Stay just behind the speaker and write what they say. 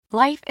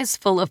Life is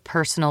full of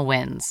personal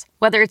wins,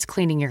 whether it's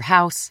cleaning your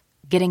house,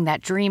 getting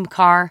that dream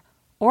car,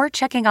 or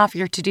checking off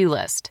your to-do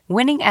list.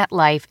 Winning at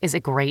life is a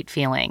great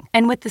feeling.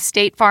 And with the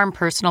State Farm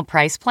Personal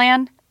Price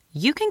Plan,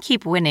 you can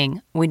keep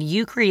winning when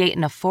you create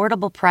an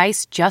affordable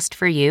price just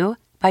for you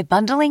by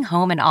bundling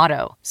home and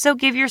auto. So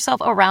give yourself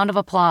a round of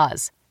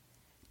applause.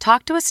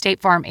 Talk to a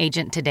State Farm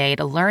agent today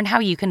to learn how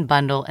you can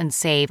bundle and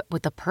save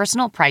with the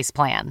Personal Price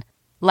Plan.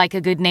 Like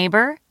a good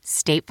neighbor,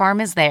 State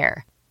Farm is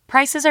there.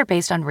 Prices are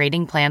based on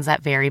rating plans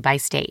that vary by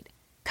state.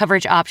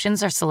 Coverage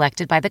options are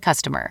selected by the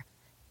customer.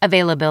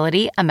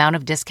 Availability, amount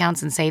of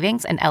discounts and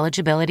savings, and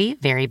eligibility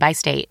vary by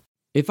state.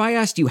 If I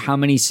asked you how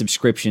many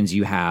subscriptions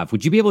you have,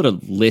 would you be able to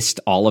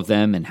list all of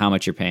them and how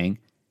much you're paying?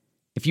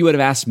 If you would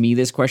have asked me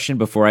this question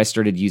before I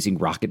started using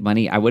Rocket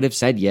Money, I would have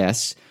said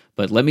yes,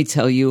 but let me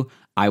tell you,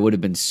 I would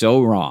have been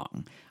so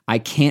wrong. I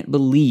can't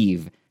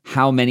believe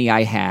how many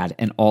I had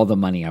and all the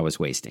money I was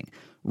wasting.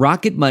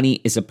 Rocket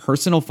Money is a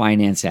personal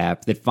finance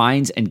app that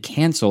finds and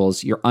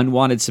cancels your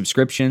unwanted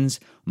subscriptions,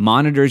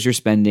 monitors your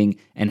spending,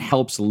 and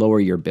helps lower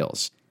your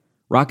bills.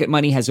 Rocket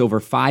Money has over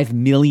 5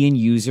 million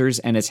users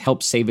and has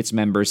helped save its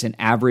members an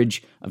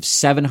average of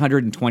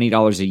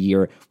 $720 a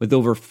year with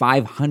over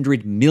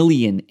 500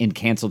 million in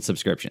canceled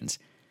subscriptions.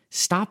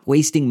 Stop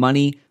wasting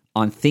money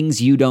on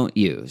things you don't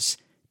use.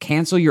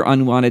 Cancel your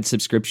unwanted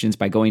subscriptions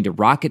by going to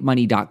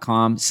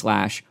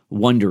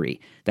rocketmoney.com/Wondery.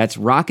 That's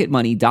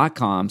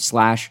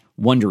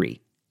rocketmoney.com/Wondery.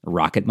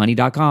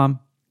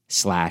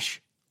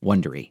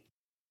 rocketmoney.com/Wondery.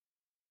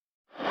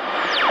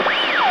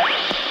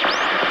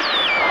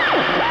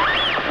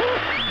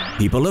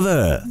 People of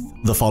Earth,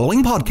 the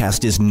following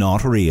podcast is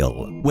not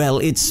real. Well,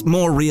 it's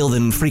more real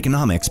than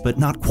Freakonomics, but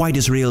not quite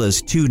as real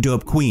as Two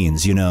Dope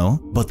Queens, you know?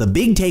 But the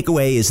big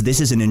takeaway is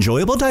this is an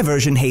enjoyable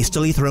diversion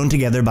hastily thrown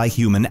together by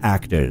human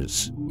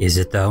actors. Is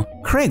it, though?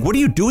 Craig, what are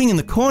you doing in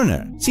the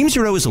corner? Seems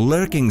you're always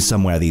lurking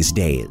somewhere these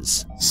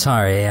days.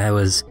 Sorry, I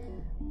was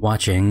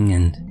watching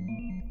and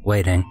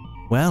waiting.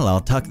 Well, I'll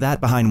tuck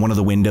that behind one of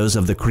the windows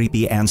of the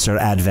creepy answer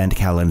advent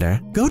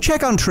calendar. Go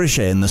check on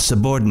Trisha in the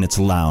Subordinates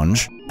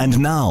Lounge. And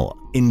now,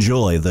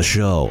 enjoy the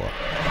show.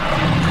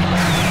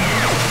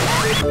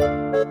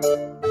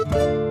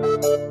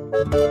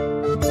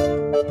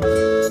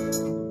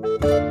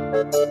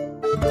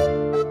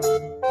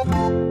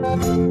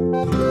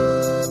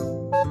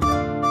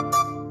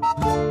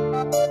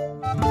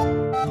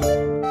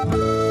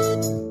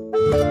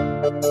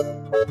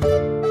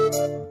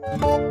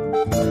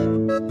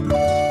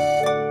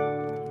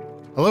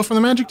 Hello from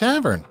the Magic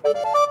Tavern,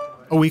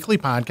 a weekly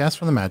podcast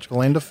from the magical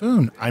land of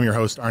Foon. I'm your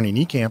host, Arnie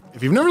Niekamp.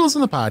 If you've never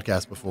listened to the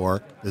podcast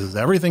before, this is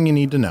everything you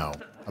need to know.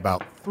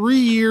 About 3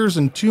 years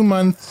and 2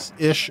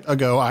 months-ish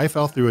ago, I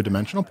fell through a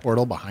dimensional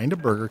portal behind a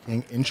Burger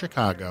King in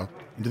Chicago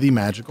into the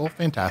magical,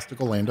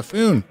 fantastical land of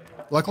Foon.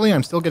 Luckily,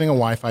 I'm still getting a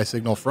Wi-Fi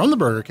signal from the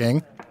Burger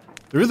King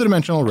through the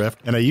dimensional rift,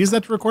 and I use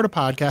that to record a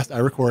podcast I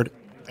record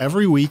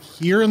every week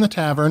here in the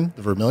tavern,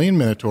 the Vermilion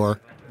Minotaur,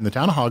 in the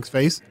town of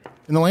Hogsface,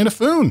 in the land of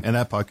Foon. And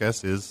that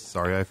podcast is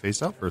Sorry I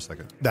Phased Out for a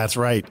Second. That's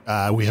right.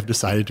 We have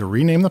decided to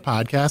rename the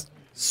podcast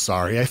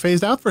Sorry I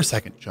Phased Out for a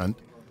Second, Chunt.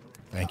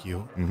 Thank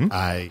you. Mm-hmm.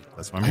 I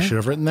should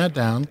have written that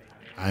down.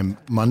 I'm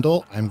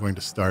Mundle. I'm going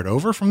to start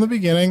over from the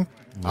beginning.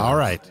 Yeah. All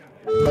right.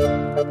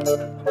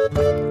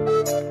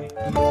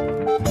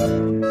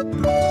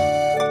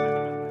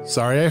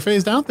 Sorry I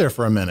phased out there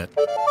for a minute.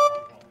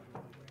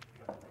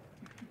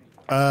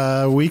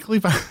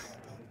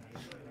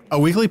 A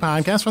weekly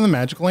podcast from the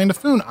magical land of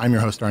Foon. I'm your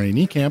host, Arnie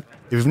Niekamp.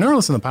 If you've never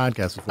listened to the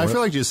podcast before... I feel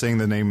like just saying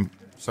the name,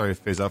 Sorry I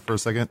Phased Out for a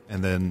Second,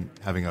 and then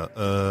having I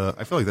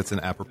feel like that's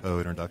an apropos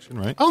introduction,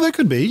 right? Oh, that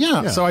could be,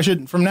 yeah. So I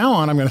should, from now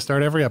on, I'm going to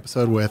start every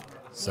episode with,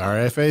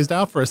 Sorry I phased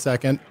out for a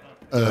second.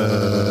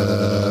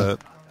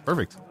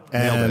 Perfect.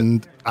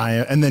 And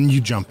then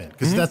you jump in,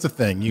 because that's the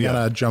thing. You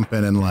got to jump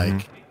in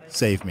and,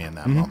 save me in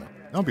that moment.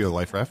 That'll be a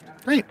life raft.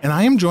 Great. And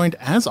I am joined,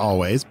 as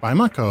always, by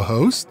my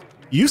co-host,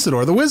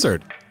 Usador the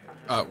Wizard.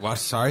 What?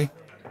 Sorry?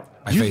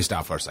 I phased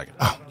out for a second.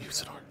 Oh,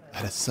 Usador.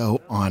 That is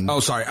so on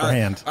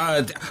brand.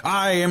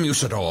 I am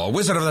Usador,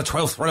 wizard of the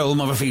 12th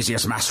realm of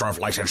Ephesius, master of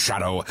light and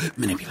shadow,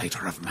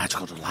 manipulator of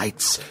magical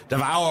delights,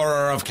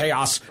 devourer of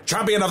chaos,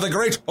 champion of the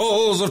great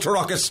halls of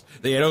Tarakas.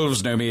 The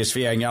elves know me as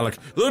Fiangyalak.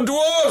 The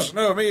dwarves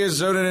know me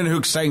as Zonin and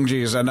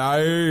Huxanges, and I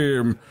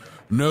am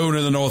known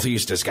in the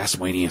northeast as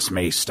Gaswanius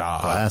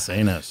Maystar. Glass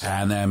anus.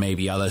 And there may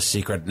be other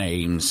secret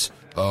names.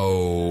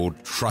 Oh,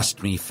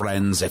 trust me,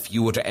 friends, if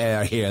you were to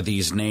e'er hear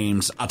these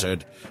names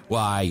uttered,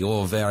 why,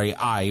 your very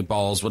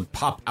eyeballs would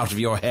pop out of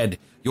your head,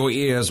 your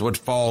ears would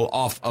fall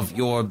off of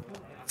your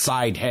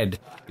side head,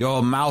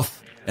 your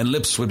mouth and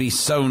lips would be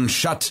sewn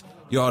shut,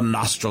 your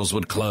nostrils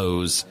would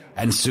close,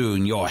 and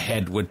soon your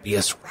head would be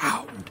as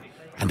round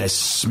and as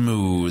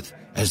smooth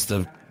as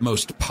the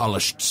most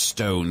polished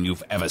stone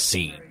you've ever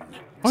seen.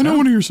 I know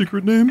one of your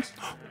secret names.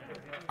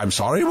 I'm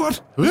sorry, what?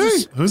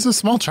 Who's this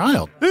small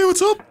child? Hey,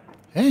 what's up?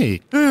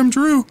 Hey, I'm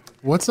Drew.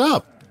 what's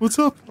up? What's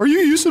up? Are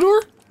you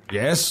Usador?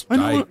 Yes,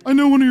 I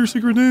know one of your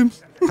secret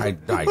names. I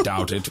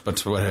doubt it,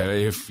 but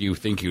if you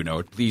think you know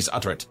it, please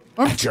utter it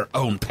at your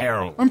own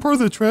peril. I'm part of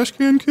the Trash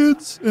Can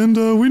Kids, and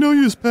we know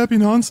you as Pappy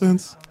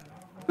Nonsense.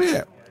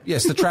 Yeah.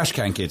 Yes, the Trash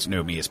Can Kids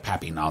know me as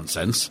Pappy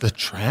Nonsense. The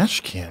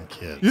Trash Can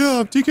Kids?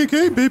 Yeah,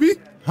 TKK, baby.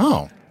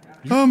 Oh.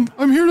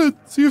 I'm here to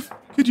see if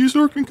Kid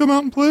Usador can come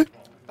out and play.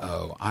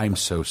 Oh, I'm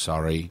so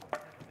sorry.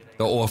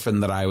 The orphan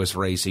that I was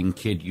raising,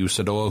 Kid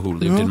Usador, who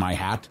lived in my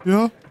hat,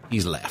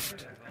 he's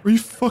left. Are you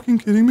fucking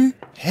kidding me?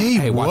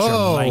 Hey, watch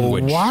your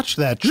language. Watch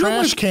that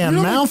trash can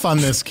mouth on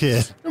this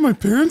kid. You're my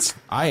parents?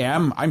 I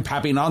am. I'm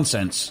Pappy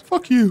Nonsense.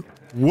 Fuck you.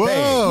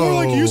 Whoa. More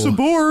like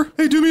Usador.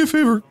 Hey, do me a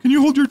favor. Can you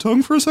hold your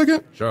tongue for a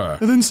second? Sure.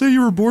 And then say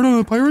you were born on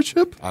a pirate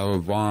ship? I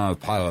was born on a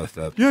pirate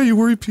ship. Yeah, you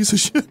worried piece of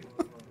shit.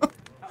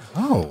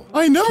 Oh.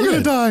 I ain't never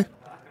gonna die.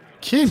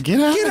 Kid, get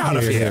out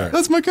of here.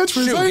 That's my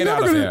catchphrase. Shoot, I ain't get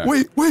never out of gonna...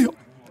 here. Wait.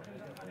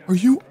 Are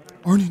you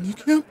Arnie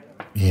Niekamp?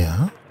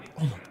 Yeah.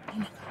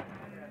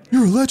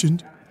 You're a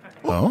legend.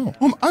 Oh.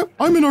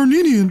 I'm an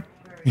Armenian.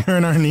 You're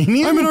an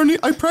Armenian?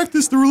 I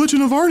practice the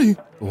religion of Arnie.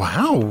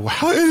 Wow.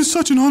 It is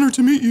such an honor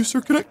to meet you,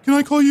 sir. Can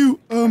I call you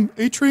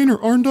A-Train or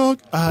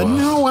Arndog?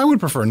 No, I would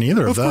prefer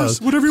neither of those.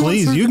 Course, whatever you want,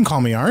 Please, sir. you can call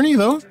me Arnie,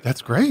 though.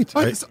 That's great.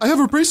 I have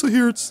a bracelet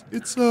here.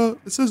 It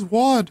says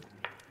WAD.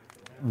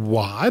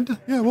 WAD?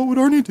 Yeah, what would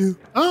Arnie do?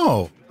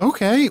 Oh,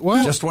 okay.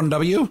 Well, Just one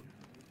W?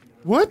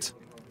 What?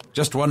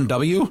 Just one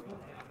W?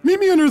 Meet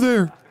me under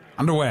there.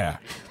 Underwear.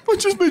 What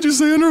just made you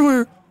say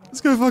underwear?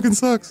 This guy fucking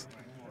sucks.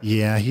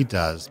 yeah, he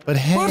does. But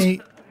hey,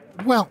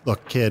 well,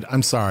 look, kid,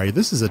 I'm sorry.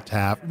 This is a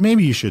tap.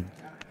 Maybe you should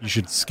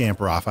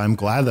scamper off. I'm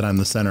glad that I'm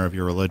the center of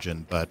your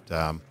religion, but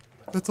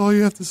That's all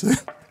you have to say.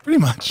 pretty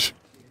much.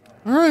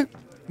 All right.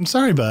 I'm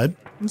sorry, bud.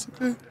 It's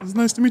okay. It was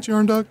nice to meet you,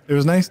 Arndog. It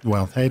was nice.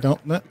 Well, hey,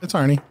 it's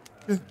Arnie.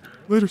 Okay.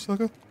 Later,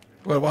 sucker.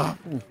 Well,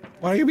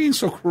 why are you being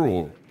so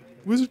cruel?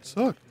 Wizards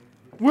suck.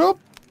 Well,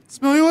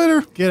 smell you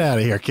later. Get out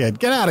of here, kid.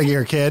 Get out of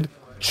here, kid.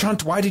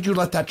 Chunt, why did you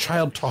let that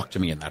child talk to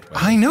me in that way?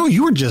 I know,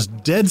 you were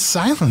just dead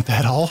silent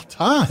that whole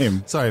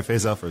time. Sorry,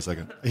 phase out for a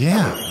second.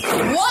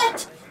 Yeah.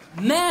 What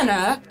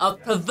manner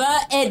of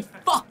perverted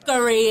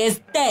fuckery is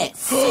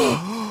this?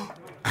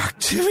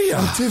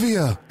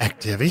 Activia.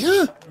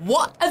 Activia?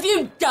 What have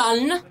you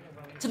done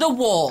to the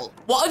wall?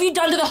 What have you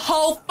done to the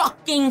whole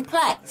fucking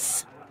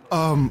place?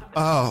 Some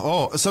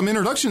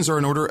introductions are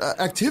in order.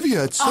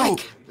 Activia, it's so...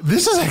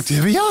 This is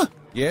Activia?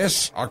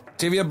 Yes,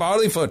 Activia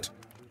Barleyfoot.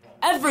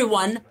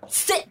 Everyone,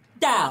 sit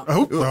down.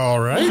 Oh, all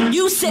right.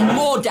 You sit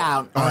more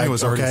down. All right,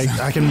 was already-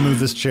 okay. I can move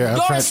this chair.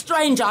 You're a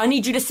stranger. I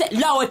need you to sit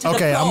lower to the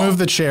Okay, floor. I'll move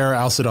the chair.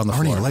 I'll sit on the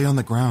floor. Arnie, lay on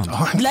the ground.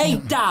 Lay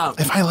down.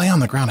 If I lay on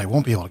the ground, I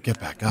won't be able to get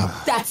back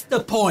up. That's the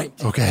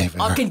point. Okay,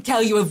 fair. I can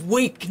tell you have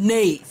weak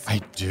knees.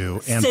 I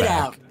do. And Sit back.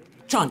 down.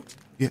 Chunt,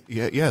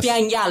 Yes.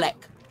 Bianyalek,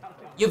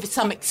 you've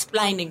some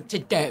explaining to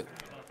do.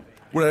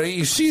 Well,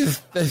 you see,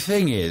 the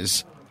thing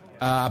is,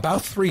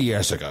 about 3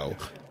 years ago,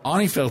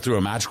 Arnie fell through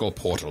a magical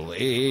portal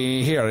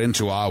here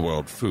into our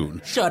world,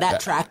 Foon. Sure, that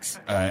tracks.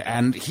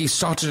 And he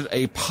started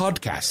a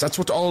podcast. That's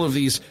what all of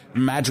these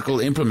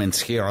magical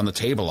implements here on the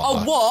table are.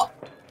 Oh,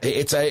 what?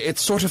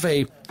 It's sort of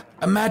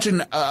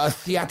imagine a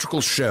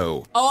theatrical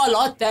show Oh, I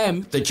like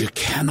them. that you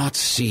cannot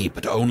see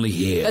but only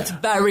hear. That's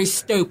very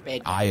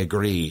stupid. I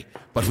agree.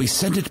 But we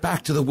send it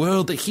back to the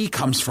world that he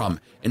comes from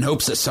in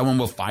hopes that someone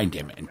will find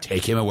him and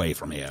take him away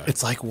from here.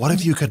 It's like, what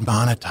if you could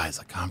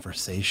monetize a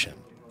conversation?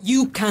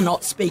 You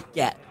cannot speak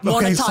yet.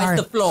 Okay, Monetize sorry.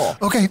 the floor.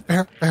 Okay,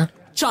 fair.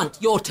 Chunt,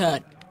 your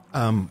turn.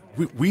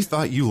 We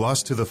thought you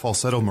lost to the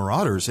Falsetto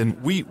Marauders, and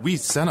we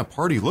sent a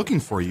party looking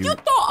for you. You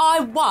thought I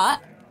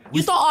what?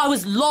 You thought I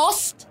was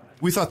lost?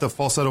 We thought the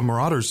Falsetto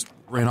Marauders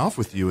ran off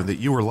with you and that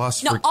you were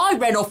lost No, for... I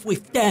ran off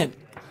with them.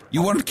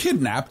 You weren't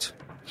kidnapped?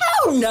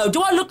 Hell no.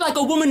 Do I look like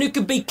a woman who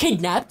could be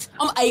kidnapped?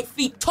 I'm 8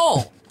 feet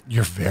tall.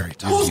 You're very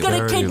tall. Who's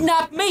going to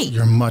kidnap me?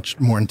 You're much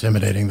more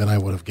intimidating than I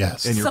would have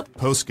guessed. And your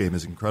post-game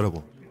is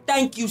incredible.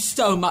 Thank you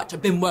so much.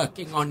 I've been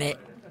working on it.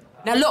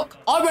 Now look,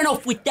 I ran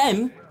off with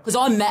them because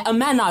I met a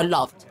man I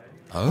loved.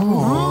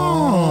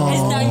 Oh.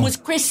 His name was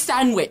Chris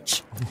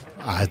Sandwich.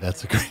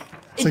 That's a great...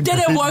 It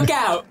didn't work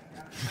out.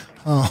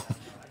 Oh.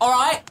 All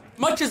right?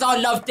 Much as I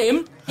loved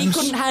him, he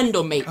couldn't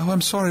handle me. Oh,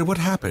 I'm sorry. What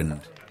happened?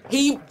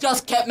 He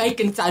just kept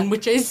making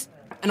sandwiches,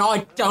 and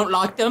I don't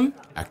like them.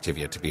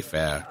 Activia, to be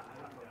fair,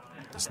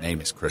 his name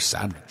is Chris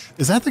Sandwich.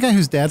 Is that the guy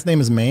whose dad's name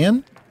is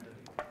Man?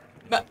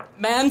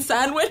 Man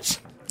sandwich?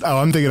 Oh,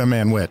 I'm thinking of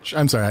Man Witch.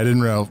 I'm sorry, I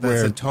didn't know That's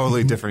where... a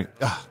totally different...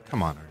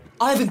 come on.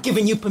 I haven't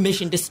given you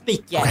permission to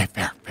speak yet. Okay,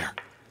 fair.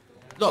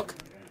 Look,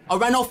 I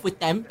ran off with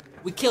them.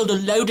 We killed a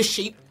load of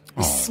sheep.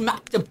 We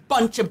smacked a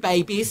bunch of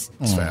babies.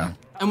 It's fair.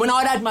 And when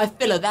I'd had my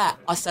fill of that,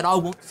 I said, I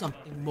want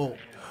something more.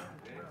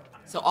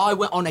 So I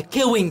went on a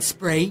killing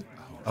spree.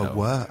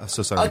 What? I'm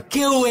so A sorry.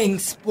 killing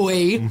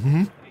spree.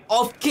 Mm-hmm.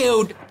 I've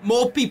killed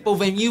more people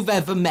than you've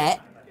ever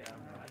met.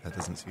 That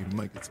doesn't seem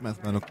like it's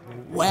mathematical.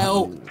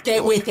 Well,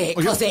 get with it,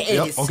 because it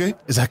is. Okay.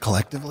 Is that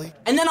collectively?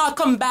 And then I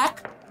come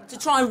back to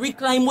try and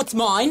reclaim what's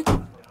mine.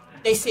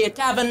 They see a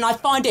tavern and I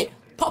find it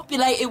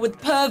populated with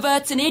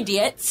perverts and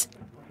idiots.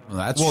 Well,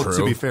 that's Well, true.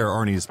 to be fair,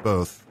 Arnie is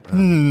both.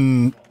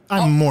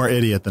 I'm more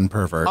idiot than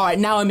pervert. All right,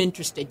 now I'm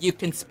interested. You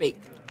can speak.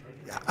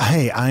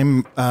 Hey,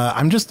 I'm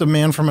just a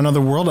man from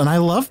another world, and I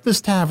love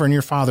this tavern,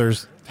 your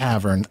father's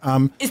tavern.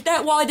 Is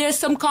that why there's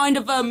some kind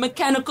of a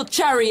mechanical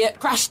chariot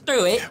crashed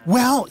through it?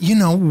 Well,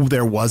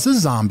 there was a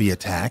zombie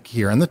attack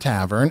here in the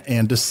tavern,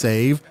 and to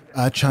save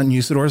Chunt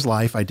Usador's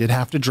life, I did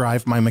have to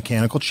drive my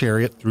mechanical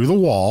chariot through the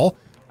wall,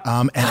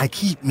 and I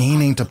keep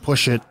meaning to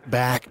push it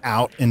back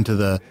out into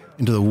the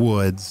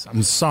woods.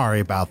 I'm sorry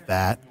about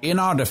that. In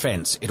our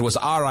defense, it was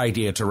our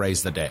idea to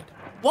raise the dead.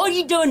 What are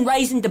you doing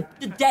raising the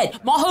dead?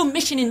 My whole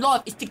mission in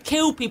life is to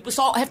kill people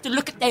so I don't have to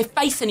look at their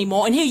face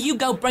anymore, and here you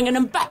go bringing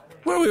them back.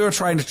 Well, we were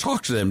trying to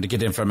talk to them to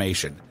get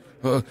information.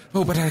 But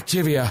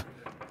Activia,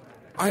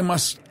 I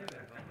must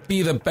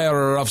be the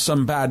bearer of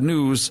some bad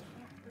news.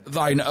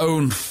 Thine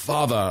own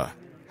father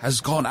has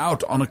gone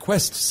out on a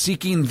quest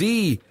seeking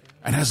thee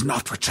and has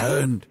not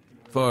returned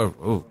for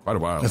quite a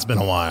while. It's been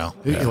a while.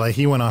 Yeah.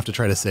 He went off to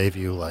try to save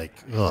you, like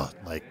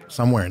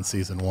somewhere in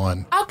season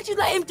 1. How could you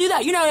let him do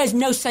that? You know he has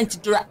no sense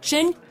of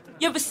direction.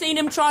 You ever seen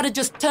him try to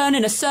just turn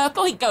in a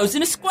circle? He goes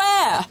in a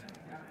square.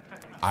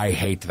 I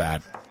hate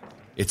that.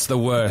 It's the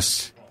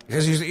worst.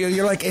 Because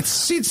you're like, it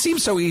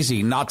seems so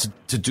easy not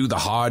to do the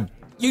hard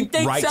You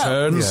think right so?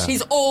 turns. Yeah.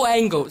 He's all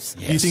angles.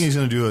 You think he's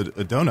going to do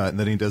a donut and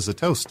then he does a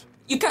toast?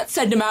 You can't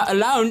send him out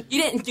alone.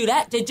 You didn't do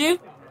that, did you?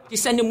 Did you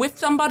send him with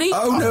somebody?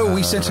 Oh, no,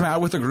 we sent him out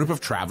with a group of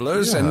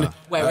travelers, and...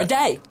 Where are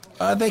they?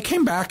 They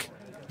came back.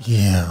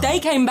 Yeah. They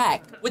came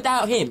back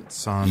without him.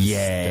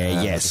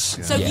 Yes.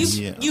 So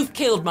you've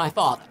killed my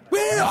father.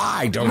 Well,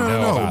 I don't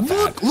know about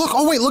that.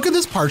 Look at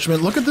this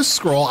parchment. Look at this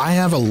scroll. I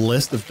have a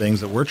list of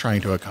things that we're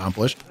trying to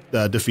accomplish.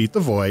 Defeat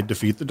the Void,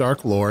 defeat the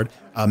Dark Lord,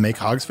 make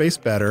Hog's Face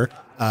better,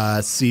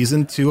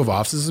 season 2 of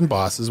Offices and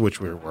Bosses, which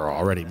we're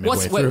already midway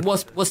through.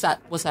 What's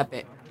that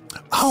bit?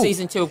 Oh,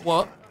 Season 2 of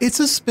what? It's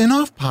a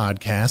spin-off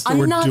podcast that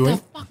we're doing.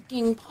 Another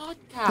fucking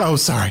podcast. Oh,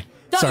 sorry.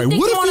 Don't you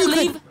think you want to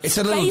leave It's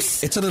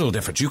space? a little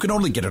different. You can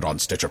only get it on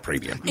Stitcher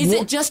Premium. Is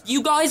it just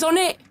you guys on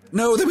it?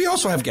 No, we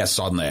also have guests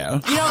on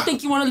there. You don't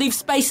think you want to leave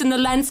space in the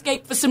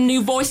landscape for some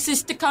new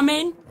voices to come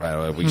in?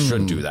 Well, we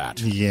should do that.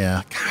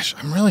 Yeah. Gosh,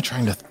 I'm really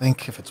trying to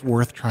think if it's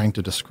worth trying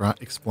to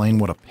explain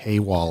what a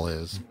paywall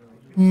is.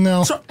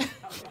 No.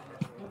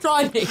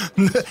 Try me.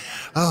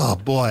 Oh,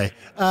 boy.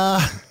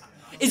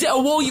 Is it a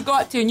wall you go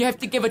up to and you have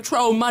to give a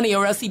troll money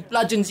or else he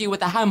bludgeons you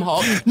with a ham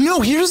hock?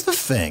 No, here's the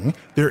thing.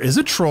 There is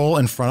a troll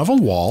in front of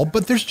a wall,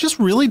 but there's just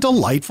really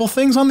delightful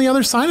things on the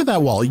other side of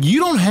that wall.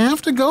 You don't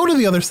have to go to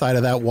the other side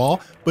of that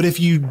wall, but if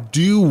you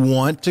do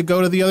want to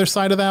go to the other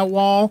side of that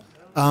wall,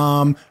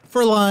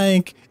 for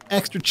like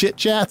extra chit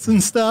chats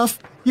and stuff,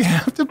 you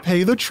have to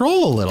pay the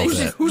troll a little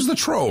bit. Who's the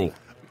troll?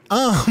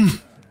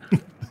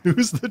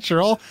 Who's the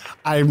troll?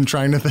 I'm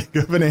trying to think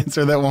of an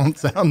answer that won't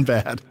sound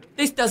bad.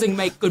 This doesn't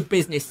make good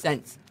business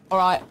sense, all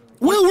right?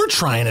 Well, we're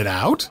trying it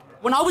out.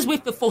 When I was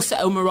with the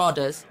Falsetto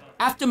Marauders,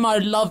 after my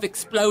love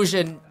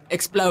explosion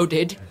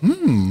exploded,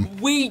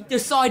 we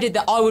decided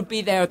that I would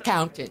be their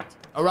accountant,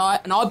 all right?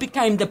 And I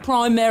became the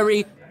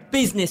primary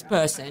business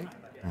person.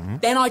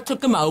 Then I took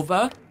them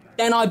over.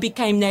 Then I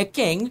became their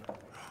king.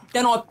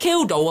 Then I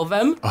killed all of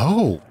them.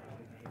 Oh.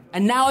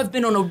 And now I've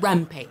been on a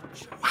rampage.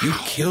 You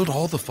killed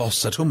all the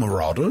Falsetto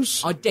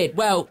Marauders? I did.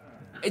 Well,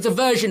 it's a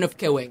version of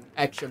killing,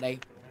 actually.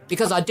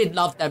 Because I did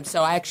love them,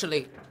 so I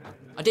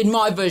did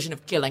my version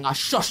of killing. I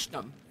shushed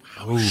them.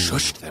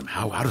 Shushed them?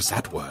 How does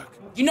that work?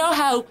 You know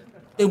how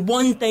the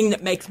one thing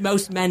that makes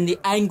most men the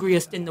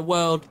angriest in the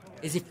world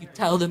is if you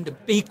tell them to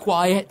be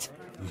quiet?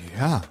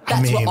 Yeah.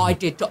 That's what I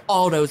did to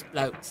all those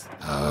blokes.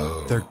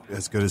 Oh. They're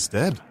as good as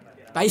dead.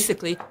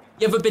 Basically,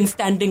 you ever been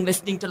standing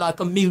listening to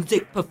like a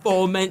music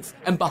performance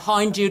and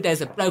behind you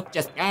there's a bloke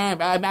just,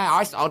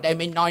 I saw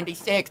them in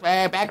 96.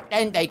 Back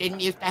then they didn't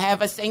used to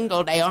have a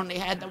single. They only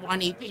had the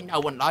one EP. No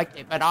one liked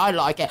it, but I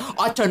like it.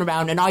 I turn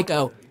around and I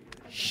go,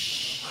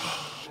 shh.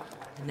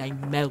 And they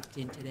melt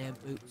into their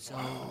boot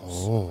soles.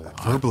 Oh,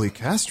 verbally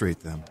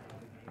castrate them.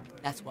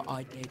 That's what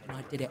I did, and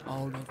I did it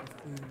all over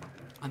Foon.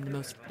 I'm the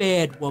most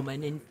feared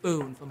woman in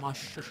Foon for my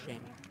shushing.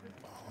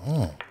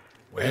 Oh.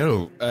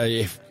 Well,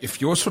 if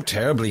you're so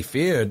terribly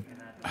feared,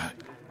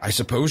 I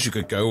suppose you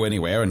could go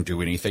anywhere and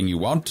do anything you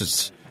want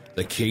as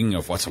the king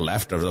of what's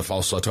left of the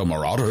Falsetto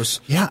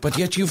Marauders. Yeah. But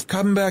yet you've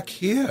come back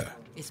here.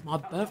 It's my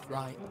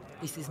birthright.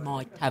 This is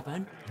my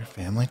tavern. Your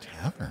family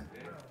tavern.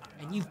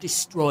 And you've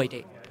destroyed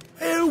it.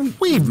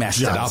 We've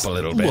messed it up a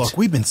little bit. Look,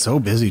 we've been so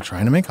busy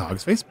trying to make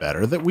Hog's Face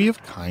better that we have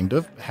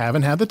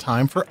haven't had the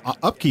time for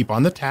upkeep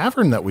on the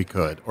tavern that we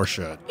could or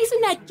should.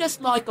 Isn't that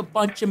just like a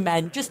bunch of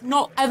men just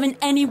not having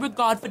any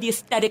regard for the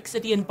aesthetics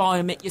of the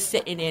environment you're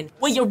sitting in,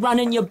 where you're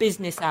running your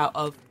business out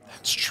of?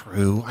 That's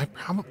true.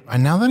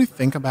 Now that I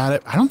think about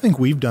it, I don't think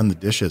we've done the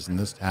dishes in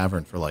this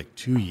tavern for like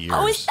 2 years.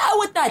 Oh, is that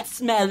what that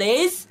smell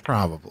is?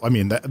 Probably. I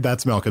mean,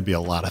 that smell could be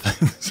a lot of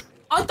things.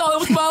 I thought it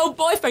was my old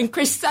boyfriend,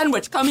 Chris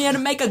Sandwich, come here to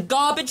make a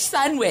garbage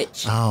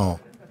sandwich. Oh.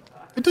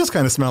 It does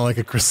kind of smell like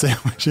a Chris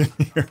sandwich in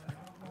here.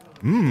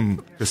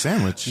 Chris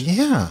sandwich.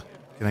 Yeah.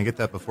 Can I get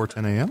that before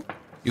 10 a.m.?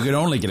 You can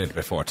only get it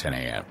before 10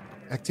 a.m.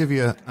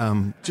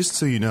 Activia, just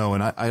so you know,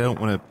 and I don't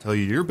want to tell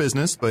you your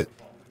business, but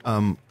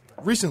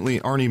recently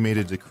Arnie made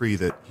a decree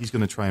that he's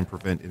going to try and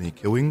prevent any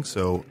killing,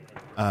 so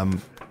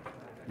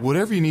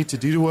whatever you need to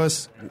do to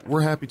us,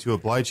 we're happy to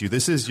oblige you.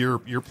 This is your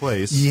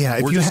place. Yeah,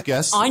 if we're just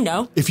guests. I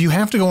know. If you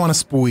have to go on a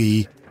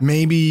spree,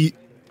 maybe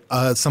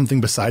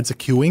something besides a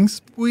queuing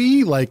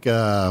spree, like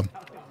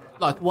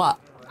what?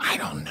 I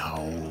don't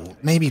know.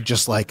 Maybe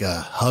just like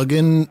a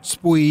hugging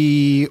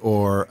spree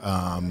or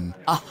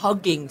a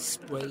hugging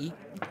spree.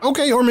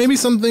 Okay, or maybe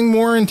something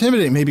more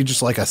intimidating. Maybe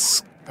just like a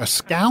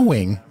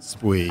scowling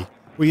spree,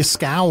 where you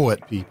scowl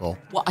at people.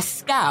 What, a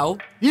scowl?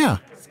 Yeah.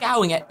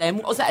 Scowling at them?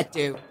 What does that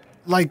do?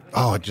 Like,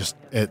 it Does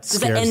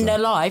scares it end them. their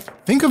life?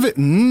 Think of it.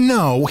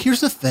 No.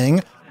 Here's the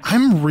thing.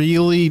 I'm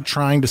really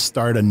trying to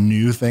start a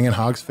new thing in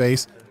Hog's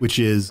Face, which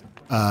is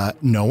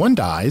no one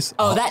dies.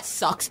 Oh, that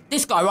sucks.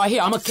 This guy right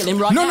here, I'm gonna kill him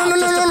right No. now.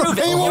 To prove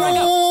it. Hey, Here I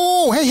go.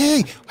 whoa.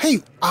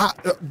 Hey,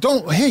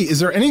 don't. Hey, is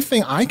there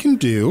anything I can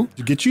do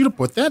to get you to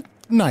put that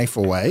knife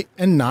away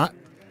and not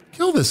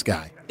kill this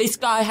guy? This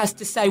guy has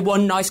to say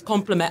one nice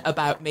compliment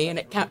about me, and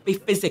it can't be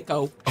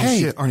physical. Oh,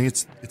 shit, Arnie,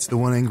 it's the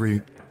one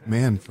angry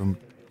man from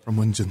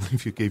when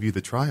Genlevia gave you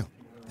the trial.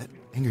 That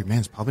angry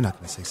man's probably not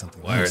going to say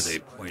something Why nice. are they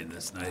pointing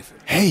this knife at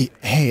me?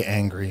 Hey,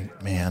 angry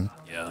man.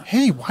 Yeah.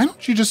 Hey, why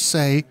don't you just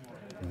say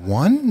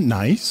one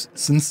nice,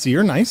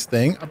 sincere, nice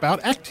thing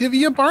about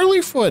Activia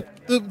Barleyfoot,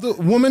 the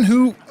woman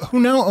who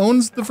now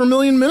owns the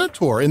Vermilion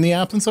Minotaur in the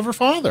absence of her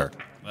father?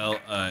 Well,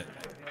 I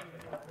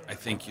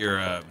think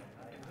you're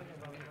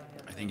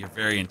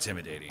very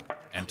intimidating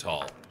and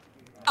tall.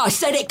 I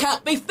said it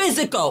can't be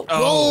physical.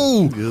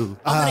 Oh. Whoa!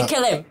 I'm gonna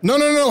kill him.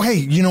 No. Hey,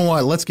 you know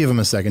what? Let's give him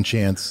a second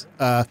chance.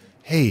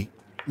 Hey,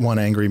 one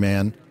angry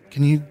man.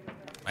 Can you...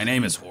 My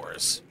name is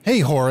Horace. Hey,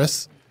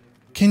 Horace.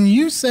 Can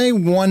you say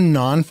one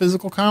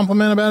non-physical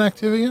compliment about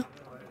Activia?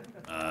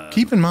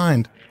 Keep in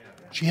mind,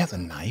 she has a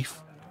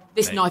knife.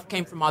 This knife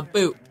came from my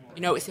boot.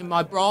 You know what's in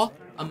my bra?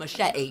 A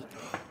machete.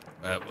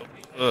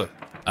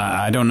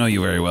 I don't know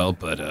you very well,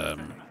 but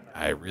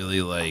I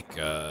really like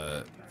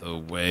the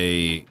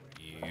way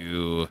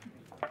you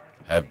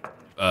have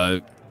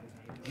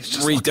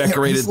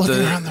redecorated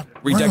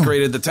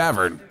the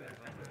tavern.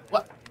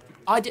 What?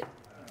 I did.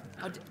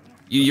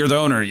 You're the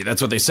owner. That's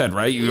what they said,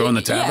 right? You own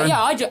the tavern.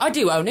 Yeah, I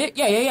do own it.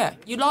 Yeah.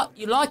 You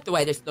like the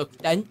way this looks,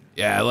 then?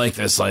 Yeah, I like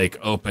this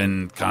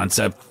open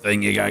concept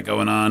thing you got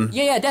going on.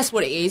 Yeah, that's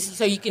what it is.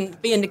 So you can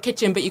be in the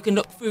kitchen, but you can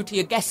look through to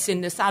your guests in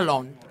the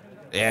salon.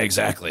 Yeah,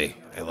 exactly.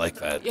 I like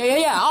that.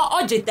 Yeah.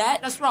 I did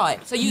that. That's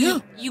right. So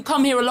you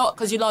come here a lot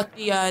because you like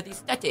the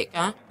aesthetic,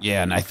 huh?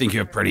 Yeah, and I think you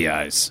have pretty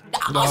eyes.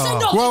 I said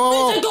not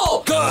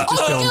physical.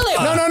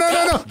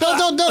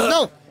 No.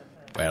 Don't.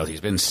 Well,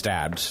 he's been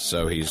stabbed,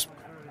 so he's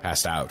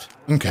passed out.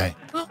 Okay.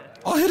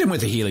 I'll hit him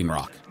with a healing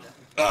rock.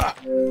 All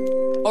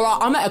right,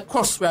 I'm at a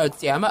crossroads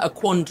here. I'm at a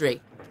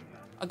quandary.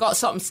 I got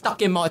something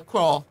stuck in my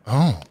craw.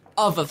 Oh.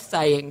 Other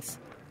sayings.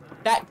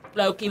 That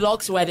bloke, he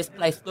likes the way this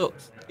place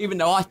looks, even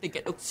though I think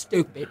it looks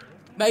stupid.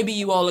 Maybe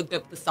you all are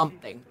good for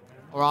something.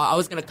 All right, I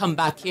was going to come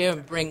back here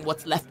and bring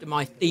what's left of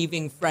my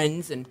thieving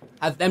friends and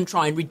have them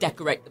try and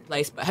redecorate the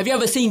place. But have you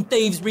ever seen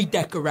thieves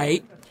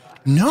redecorate?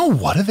 No,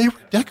 what do they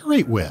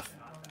redecorate with?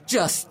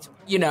 Just,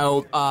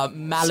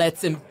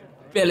 mallets and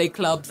billy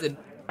clubs and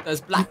those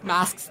black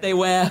masks they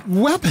wear.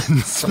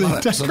 Weapons?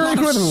 They decorate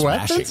with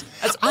weapons?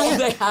 That's all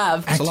they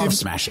have. It's a lot of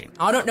smashing.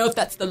 I don't know if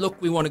that's the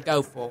look we want to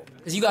go for,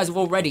 because you guys have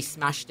already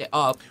smashed it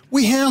up.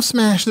 We have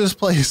smashed this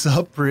place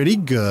up pretty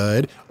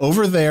good.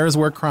 Over there is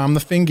where Crom the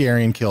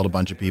Fingarian killed a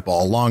bunch of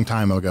people a long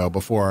time ago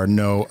before our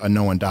no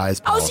one dies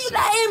policy. Oh, so you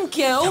let him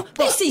kill?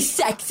 This is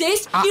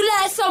sexist. You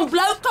let some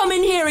bloke come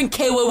in here and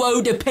kill a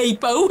load of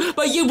people,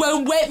 but you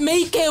won't let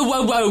me kill a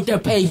load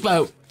of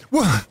people.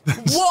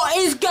 What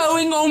is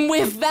going on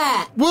with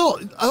that? Well,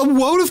 a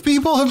load of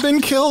people have been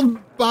killed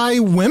by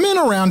women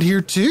around here,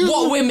 too.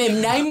 What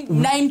women?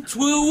 Name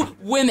 2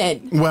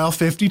 women. Well,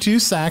 52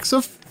 sacks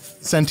of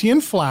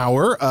sentient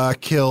flour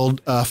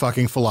killed a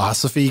fucking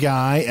philosophy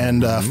guy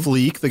and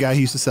Fleek, the guy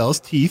who used to sell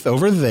his teeth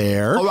over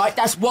there. All right,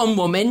 that's one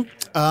woman.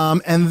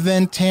 And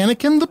then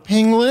Tanakin the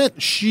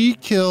Pinglet, she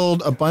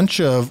killed a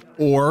bunch of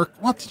orc.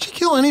 Well, did she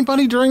kill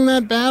anybody during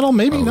that battle?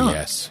 Maybe not.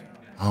 Yes.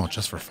 Oh,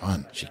 just for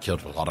fun. She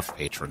killed a lot of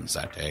patrons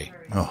that day.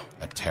 Oh.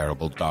 A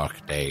terrible,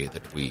 dark day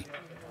that we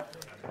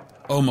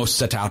almost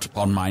set out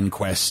upon mine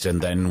quest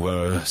and then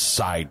were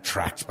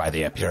sidetracked by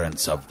the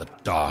appearance of the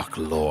Dark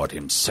Lord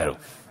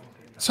himself.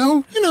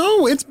 So,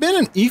 it's been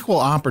an equal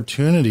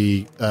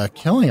opportunity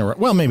killing her.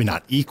 Well, maybe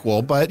not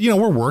equal, but,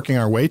 we're working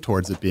our way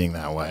towards it being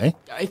that way.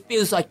 It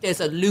feels like there's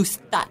a loose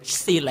thatch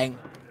ceiling.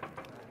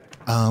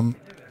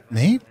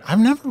 Nate, I've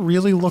never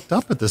really looked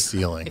up at the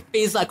ceiling. It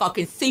feels like I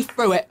can see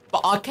through it, but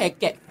I can't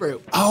get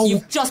through. Oh.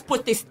 You've just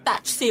put this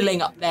thatch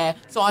ceiling up there,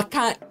 so I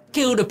can't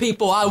kill the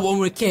people I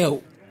want to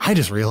kill. I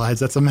just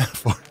realized that's a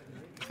metaphor.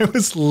 I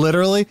was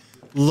literally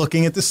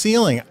looking at the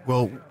ceiling.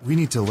 Well, we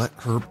need to let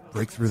her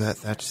break through that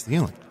thatched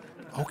ceiling.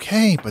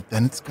 Okay, but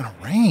then it's going to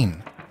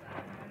rain.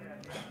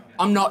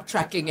 I'm not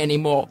tracking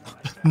anymore.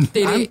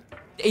 Did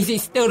Is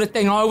it still the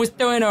thing I was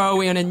doing, or are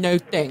we on a new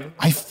thing?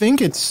 I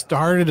think it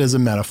started as a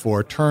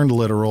metaphor, turned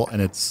literal,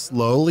 and it's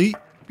slowly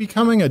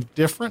becoming a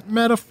different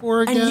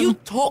metaphor again. And you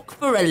talk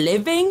for a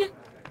living?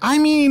 I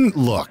mean,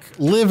 look,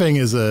 living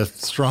is a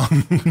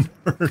strong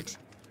word.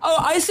 Oh,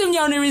 I assume the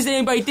only reason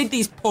anybody did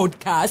these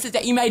podcasts is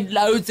that you made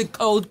loads of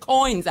cold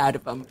coins out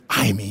of them.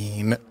 I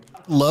mean,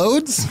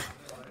 loads?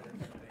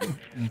 Do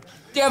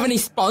you have any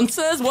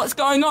sponsors? What's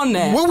going on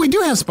there? Well, we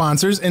do have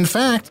sponsors. In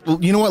fact,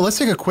 you know what? Let's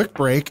take a quick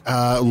break.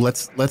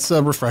 Let's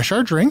refresh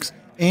our drinks,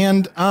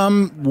 and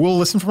we'll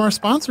listen from our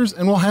sponsors,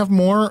 and we'll have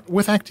more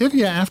with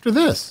Activia after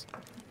this.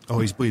 Oh,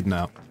 he's bleeding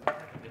out.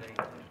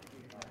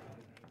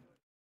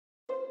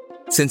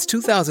 Since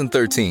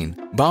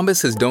 2013,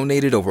 Bombas has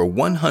donated over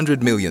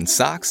 100 million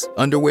socks,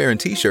 underwear, and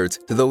T-shirts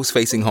to those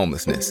facing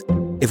homelessness.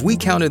 If we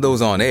counted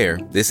those on air,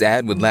 this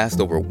ad would last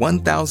over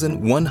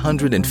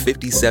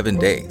 1,157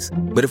 days.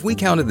 But if we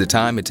counted the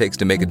time it takes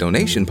to make a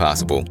donation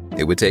possible,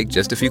 it would take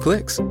just a few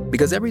clicks.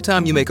 Because every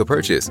time you make a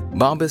purchase,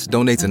 Bombas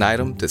donates an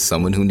item to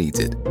someone who needs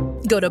it.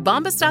 Go to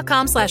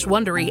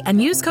bombas.com/Wondery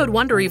and use code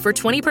Wondery for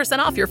 20%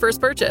 off your first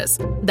purchase.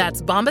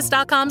 That's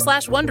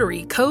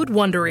bombas.com/Wondery, code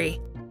Wondery.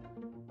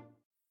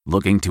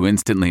 Looking to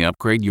instantly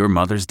upgrade your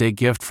Mother's Day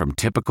gift from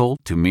typical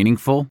to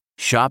meaningful?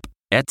 Shop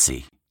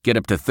Etsy. Get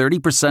up to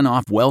 30%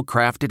 off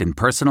well-crafted and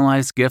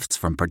personalized gifts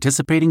from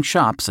participating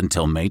shops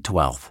until May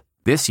 12th.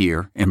 This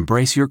year,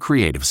 embrace your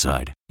creative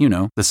side. You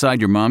know, the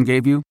side your mom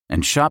gave you.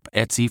 And shop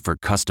Etsy for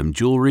custom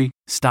jewelry,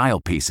 style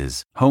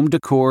pieces, home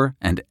decor,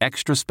 and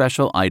extra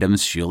special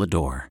items she'll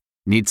adore.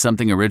 Need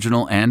something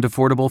original and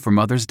affordable for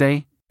Mother's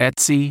Day?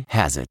 Etsy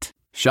has it.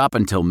 Shop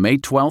until May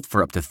 12th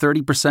for up to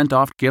 30%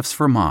 off gifts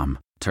for mom.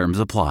 Terms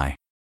apply.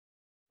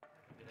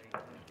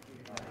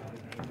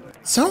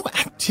 So,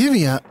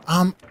 Activia,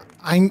 I'm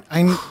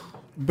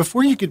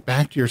before you get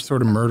back to your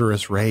sort of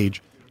murderous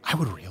rage, I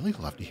would really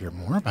love to hear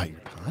more about your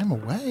time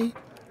away.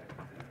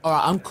 All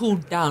right, I'm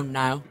cooled down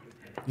now.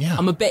 Yeah.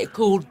 I'm a bit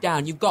cooled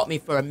down. You got me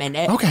for a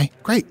minute. Okay,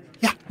 great.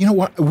 Yeah, you know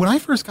what? When I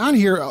first got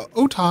here,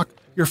 Otak,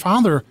 your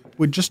father,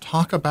 would just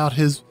talk about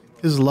his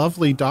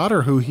lovely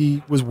daughter who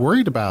he was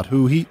worried about,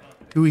 who he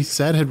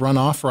said had run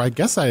off, or I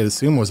guess I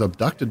assume was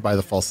abducted by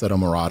the falsetto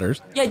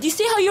marauders. Yeah, do you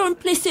see how your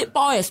implicit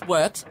bias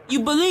works? You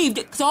believed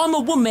it because I'm a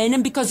woman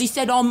and because he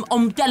said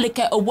I'm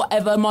delicate or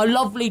whatever, my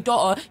lovely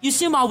daughter, you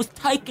assume I was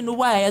taken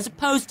away as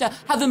opposed to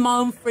having my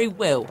own free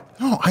will.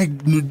 No,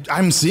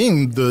 I'm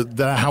seeing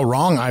the how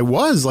wrong I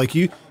was. Like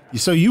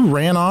so you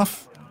ran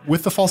off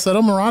with the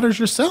falsetto marauders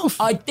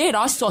yourself. I did.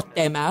 I sought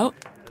them out.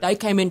 They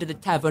came into the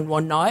tavern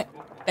one night.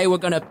 They were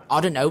gonna,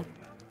 I don't know,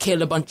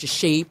 kill a bunch of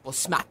sheep or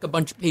smack a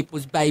bunch of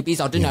people's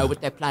babies. I don't know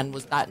what their plan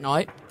was that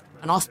night.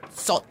 And I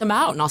sought them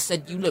out and I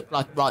said, you look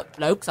like right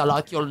blokes. I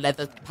like your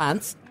leather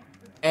pants.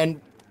 And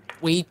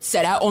we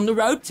set out on the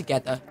road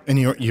together. And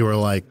you were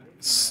like,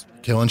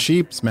 killing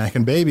sheep,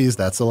 smacking babies.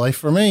 That's the life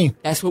for me.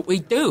 That's what we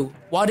do.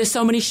 Why there's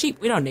so many sheep?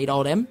 We don't need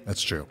all them.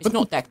 That's true. It's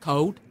not that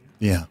cold.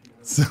 Yeah.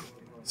 So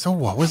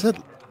what was it?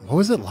 What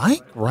was it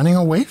like running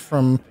away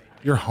from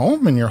your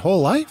home and your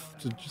whole life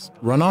to just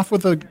run off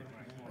with a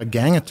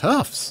gang of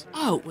toughs?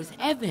 Oh, it was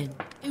heaven.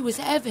 It was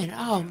heaven.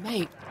 Oh,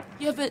 mate.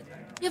 You ever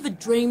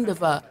dreamed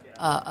of a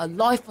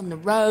life on the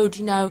road,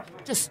 you know,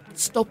 just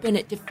stopping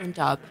at different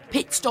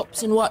pit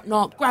stops and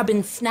whatnot,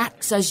 grabbing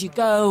snacks as you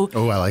go?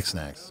 Oh, I like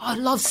snacks. I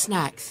love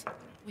snacks.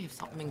 We have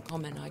something in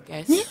common, I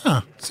guess.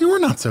 Yeah. See, we're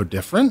not so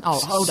different. Oh,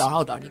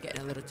 hold on. You're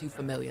getting a little too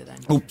familiar then.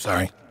 Oh,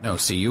 sorry. No,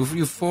 see,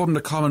 you've formed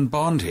a common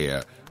bond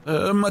here.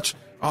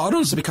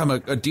 Arnold's become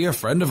a dear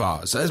friend of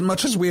ours. As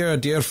much as we're a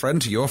dear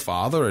friend to your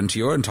father and to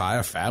your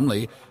entire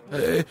family,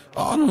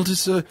 Arnold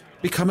has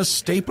become a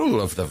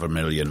staple of the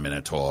Vermilion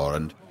Minotaur,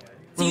 and...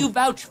 So you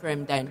vouch for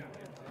him, then?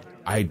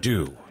 I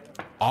do.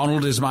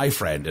 Arnold is my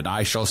friend, and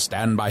I shall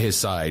stand by his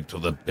side till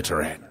the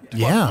bitter end.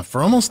 Yeah,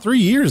 for almost 3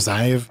 years,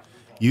 I have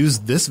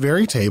used this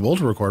very table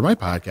to record my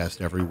podcast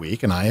every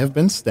week, and I have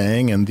been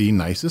staying in the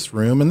nicest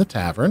room in the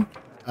tavern.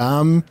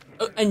 And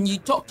you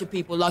talk to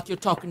people like you're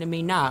talking to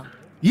me now?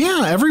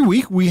 Yeah, every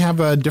week we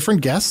have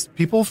different guests,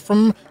 people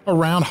from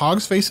around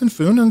Hog's Face and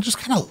Foon, and just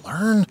kind of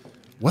learn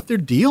what their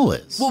deal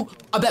is. Well,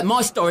 I bet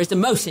my story is the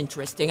most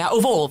interesting out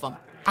of all of them.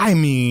 I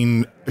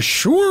mean,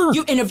 sure.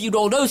 You interviewed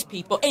all those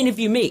people.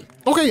 Interview me.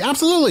 Okay,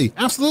 absolutely.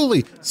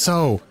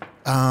 So,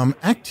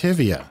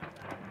 Activia.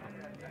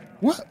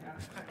 What?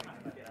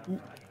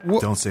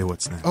 Don't say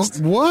what's next.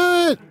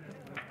 Oh,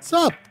 what's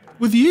up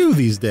with you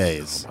these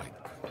days? Oh my God.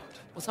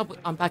 What's up?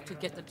 I'm back to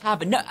get the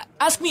tavern. No,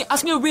 ask me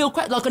a real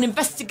question, like an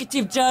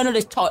investigative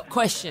journalist type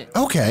question.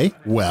 Okay,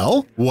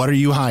 well, what are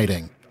you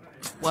hiding?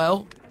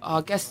 Well,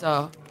 I guess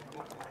when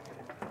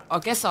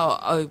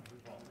I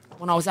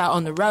was out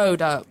on the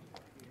road,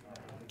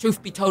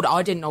 truth be told,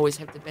 I didn't always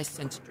have the best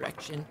sense of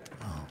direction.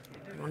 Oh,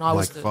 when I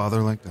was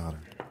father, like daughter.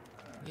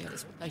 Yeah,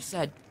 that's what they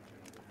said.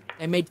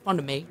 They made fun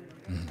of me.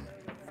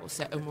 For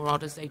Falsetto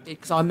Marauders, they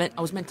did, because I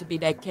was meant to be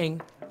their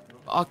king,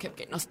 but I kept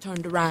getting us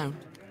turned around.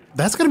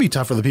 that's going to be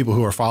tough for the people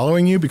who are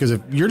following you, because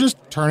if you're just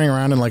turning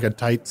around in like a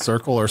tight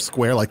circle or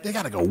square, like they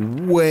got to go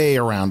way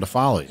around to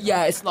follow you.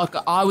 Yeah, it's like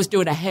I was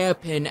doing a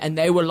hairpin and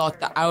they were like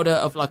the outer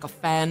of like a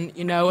fan,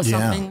 or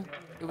something.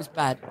 It was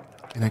bad.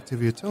 And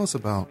Activia, tell us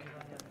about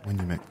when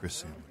you met Chris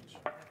Sandwich.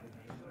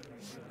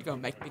 You're going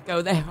to make me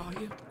go there,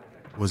 are you?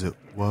 Was it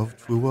love,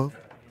 true love?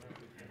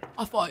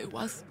 I thought it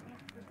was.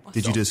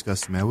 Did you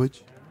discuss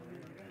marriage?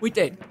 We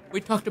did.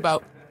 We talked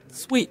about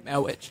sweet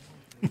marriage.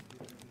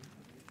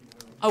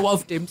 I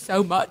loved him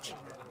so much.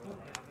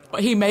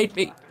 But he made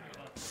me...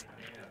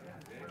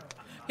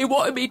 He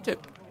wanted me to...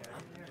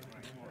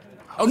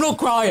 I'm not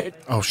crying.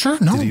 Oh, sure,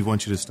 no. Did he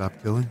want you to stop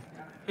killing?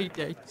 He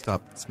did.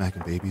 Stop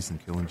smacking babies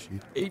and killing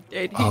sheep? He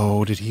did.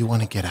 Did he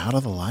want to get out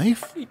of the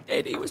life? He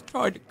did. He was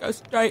trying to go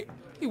straight.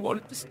 He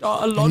wanted to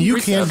start a laundry And you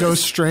can't go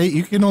service. straight.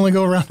 You can only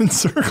go around in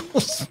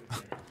circles.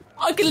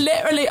 I can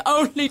literally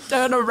only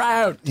turn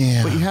around.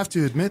 Yeah. But you have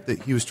to admit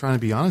that he was trying to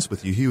be honest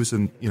with you. He was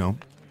an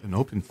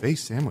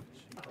open-faced sandwich.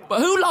 But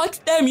who likes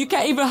them? You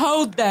can't even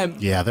hold them.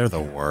 Yeah, they're the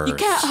worst. You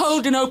can't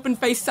hold an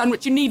open-faced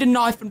sandwich. You need a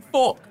knife and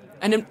fork.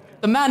 And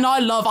the man I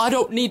love, I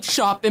don't need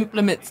sharp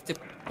implements to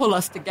pull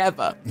us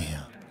together.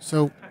 Yeah.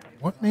 So,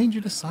 what made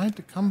you decide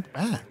to come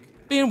back?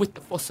 Being with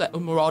the Falsetto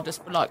Marauders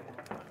for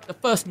the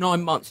first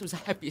 9 months was the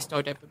happiest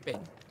I'd ever been.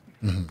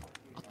 Mm-hmm.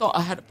 I thought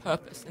I had a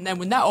purpose. And then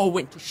when that all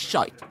went to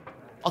shite,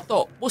 I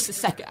thought, what's the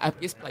second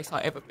happiest place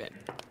I'd ever been?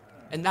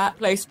 And that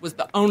place was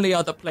the only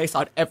other place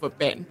I'd ever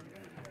been.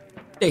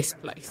 This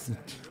place.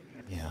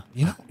 Yeah.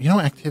 You know,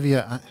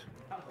 Activia, I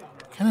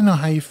kind of know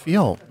how you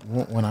feel.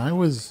 When I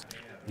was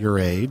your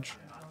age,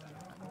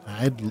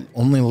 I'd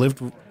only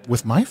lived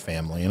with my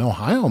family in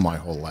Ohio my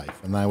whole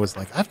life. And I was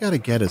like, I've got to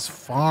get as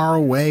far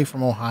away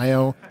from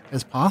Ohio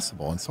as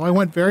possible. And so I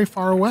went very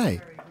far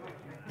away.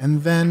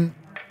 And then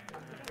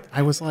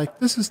I was like,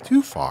 this is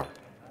too far.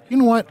 You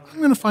know what? I'm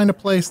going to find a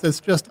place that's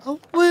just a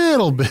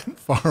little bit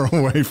far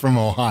away from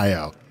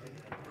Ohio.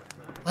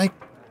 Like,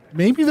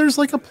 maybe there's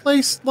like a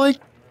place like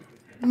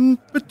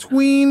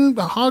between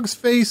the Hog's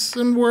Face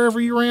and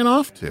wherever you ran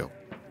off to.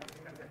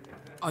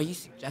 Are you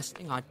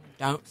suggesting I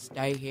don't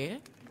stay here?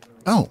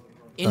 Oh.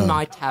 In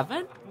my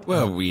tavern?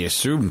 Well, we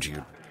assumed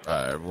you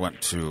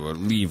want to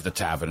leave the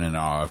tavern in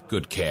our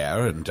good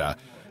care and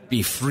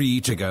be free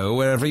to go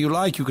wherever you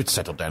like. You could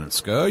settle down in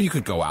Skur. You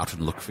could go out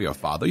and look for your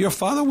father. Your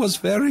father was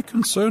very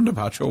concerned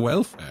about your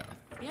welfare.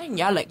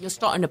 Yeah, like you're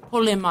starting to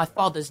pull in my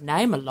father's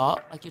name a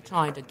lot, like you're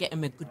trying to get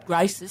him in good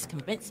graces,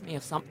 convince me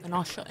of something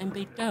I shouldn't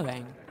be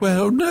doing.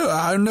 Well, no,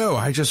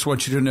 I just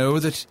want you to know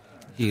that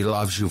he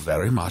loves you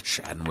very much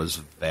and was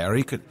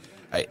very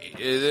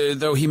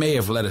though he may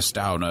have led us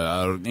down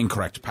an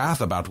incorrect path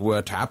about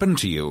what happened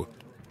to you.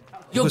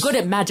 You're good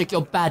at magic,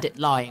 you're bad at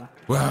lying.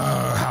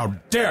 Well, how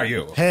dare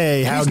you?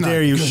 Hey, how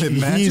dare you? Good at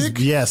magic?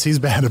 He's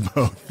bad at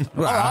both.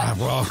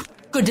 Well,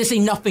 good to see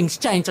nothing's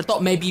changed. I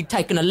thought maybe you'd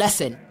taken a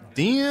lesson.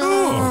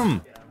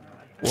 Damn.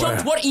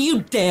 Chuck, what are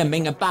you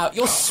damning about?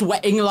 You're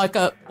sweating like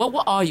a... Well,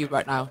 what are you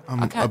right now?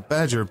 I'm a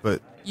badger,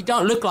 but... You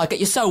don't look like it.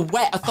 You're so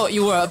wet. I thought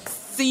you were a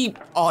sea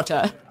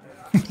otter.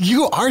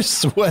 You are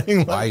sweating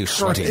like why are you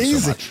sweating crazy.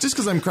 so much? Just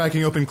because I'm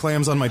cracking open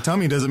clams on my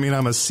tummy doesn't mean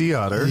I'm a sea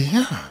otter.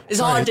 Yeah. It's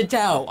hard to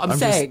tell. I'm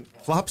saying.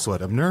 Just flop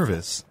sweat. I'm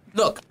nervous.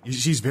 Look.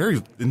 She's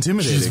very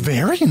intimidating. She's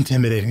very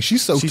intimidating.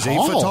 She's so She's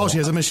tall. 8 foot tall. She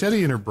has a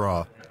machete in her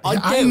bra.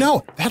 I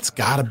know. That's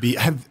gotta be...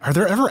 Are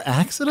there ever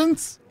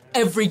accidents?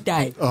 Every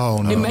day.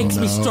 Oh, no, it makes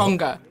me no.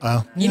 stronger.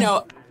 You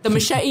know, the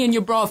machete in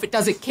your bra, if it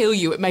doesn't kill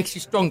you, it makes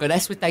you stronger.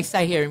 That's what they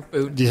say here in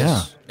food.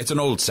 Yeah. It's an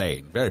old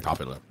saying, very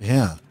popular.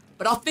 Yeah.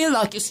 But I feel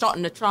like you're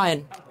starting to try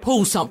and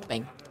pull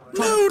something.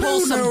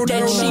 Pull some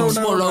dead sheep's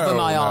wool over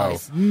my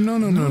eyes. No.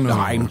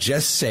 I'm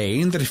just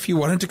saying that if you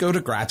wanted to go to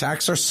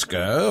Gratax or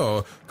Skur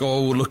or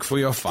go look for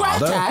your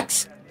father...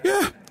 Gratax?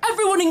 Yeah.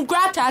 Everyone in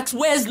Gratax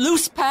wears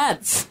loose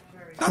pants.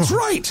 That's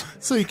right.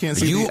 So you can't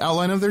see the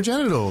outline of their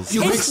genitals.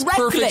 It's makes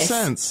perfect reckless.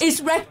 sense.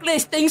 It's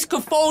reckless. Things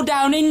could fall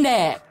down in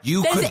there.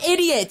 There's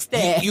idiots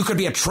there. You could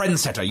be a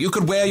trendsetter. You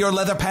could wear your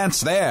leather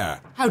pants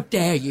there. How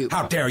dare you?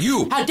 How dare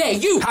you? How dare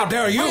you? How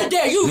dare you? How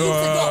dare you?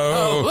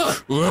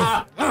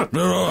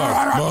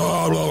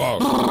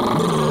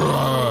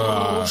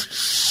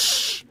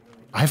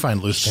 I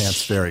find loose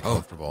pants very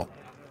comfortable.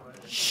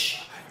 Shit.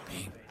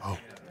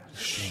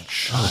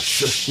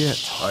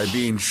 I'm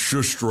being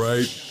shushed,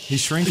 right? He's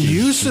shrinking.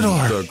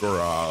 Usador. The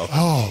graph.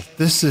 Oh,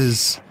 this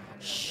is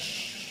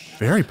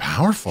very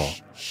powerful.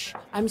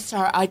 I'm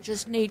sorry. I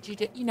just need you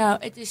to,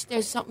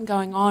 there's something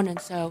going on,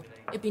 and so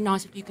it'd be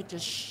nice if you could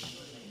just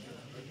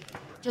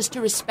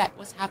to respect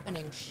what's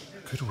happening.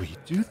 Could we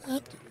do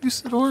that,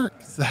 Usador?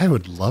 'Cause I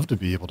would love to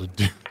be able to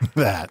do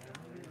that.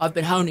 I've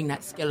been honing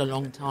that skill a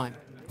long time.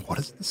 What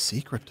is the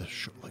secret to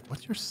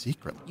what's your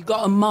secret? You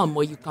got a mum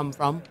where you come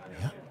from?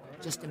 Yeah.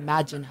 Just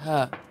imagine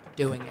her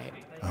doing it.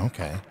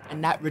 Okay.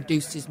 And that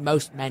reduces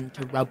most men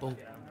to rubble.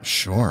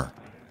 Sure.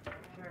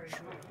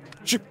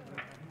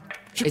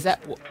 Is that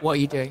what are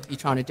you doing? You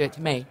trying to do it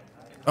to me?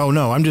 Oh,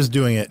 no, I'm just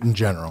doing it in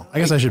general. I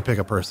guess I should pick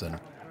a person.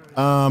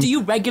 Do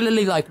you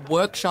regularly,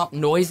 workshop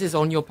noises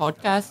on your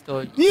podcast?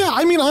 Or? Yeah,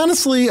 I mean,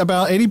 honestly,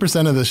 about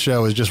 80% of this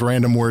show is just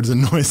random words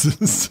and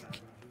noises.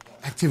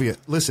 Activia,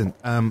 listen,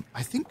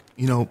 I think,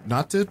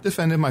 not to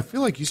defend him, I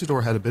feel like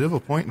Usador had a bit of a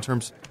point in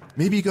terms,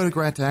 maybe you go to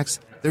Gratax,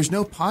 there's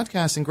no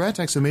podcast in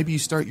Gratax, so maybe you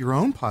start your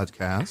own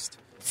podcast.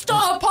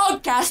 Start a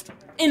podcast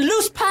in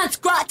Loose Pants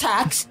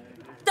Gratax?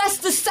 That's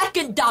the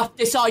second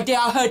daftest idea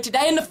I heard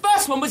today, and the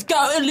first one was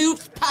go to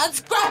Loose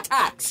Pants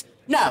Gratax.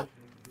 No,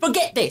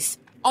 forget this.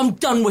 I'm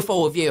done with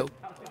all of you.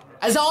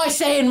 As I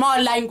say in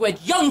my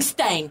language, young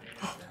stain,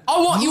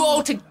 I want you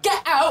all to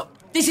get out.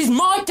 This is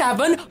my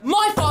tavern,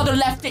 my father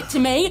left it to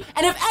me,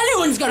 and if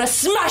anyone's gonna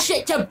smash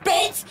it to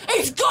bits,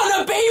 it's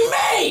gonna be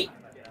me!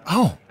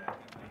 Oh,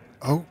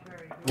 well,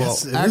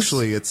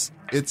 actually, it's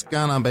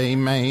gonna be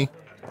me.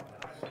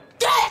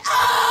 Get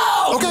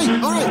out!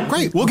 Okay, all right,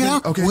 great. We'll get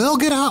out. Okay. We'll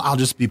get out. I'll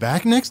just be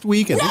back next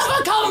week. Never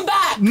come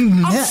back!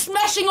 I'm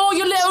smashing all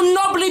your little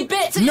knobbly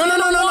bits. No.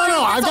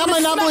 I've got my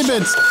knobbly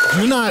bits.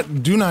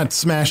 Do not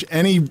smash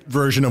any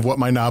version of what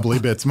my knobbly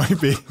bits might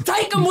be.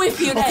 Take them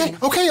with you then.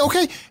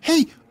 Okay.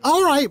 Hey,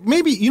 all right.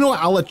 Maybe,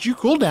 I'll let you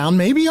cool down.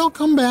 Maybe I'll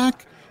come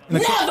back.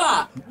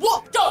 Never!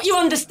 What don't you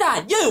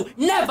understand? You,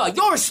 never!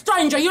 You're a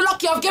stranger, you're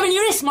lucky I've given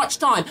you this much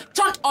time.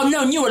 Chunt, I've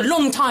known you a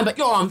long time, but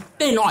you're on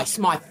thin ice,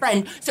 my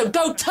friend. So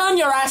go turn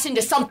your ass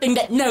into something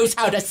that knows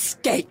how to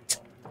skate.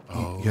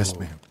 Oh, yes,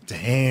 ma'am.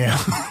 Damn.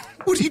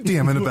 What are you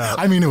damning about?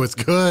 I mean, it was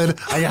good,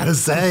 I gotta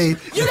say.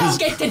 You don't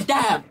get to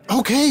damn.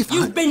 Okay, fine.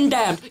 You've been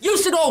damned. You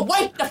should all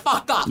wake the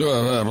fuck up.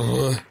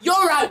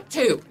 You're out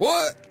too.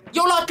 What?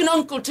 You're like an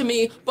uncle to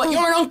me, but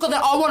you're an uncle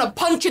that I want to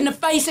punch in the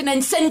face and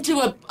then send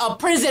to a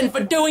prison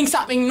for doing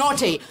something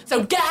naughty.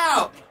 So get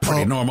out.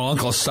 Pretty normal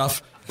uncle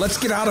stuff. Let's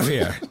get out of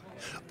here.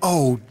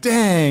 Oh,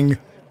 dang.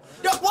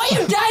 What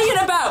are you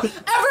danging about?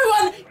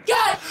 Everyone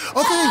get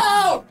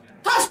out!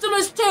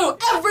 Customers too!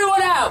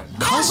 Everyone out!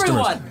 Customers?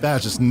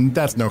 Everyone!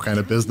 That's no kind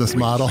of business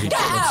model. Get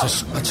out!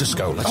 Let's just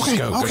go. Let's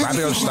go. Okay. Grab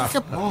the other stuff.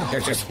 Here,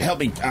 just help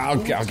me.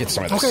 I'll get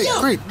some of this. Okay,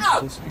 great.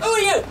 Out! Who are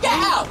you? Get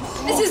out!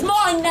 This is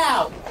mine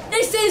now!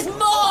 This is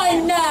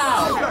mine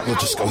now! We'll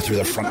just go through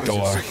the front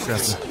door.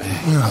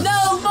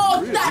 No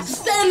more tax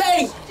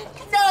ceiling!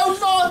 No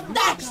more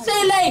tax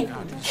ceiling!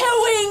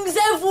 Killings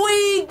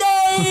every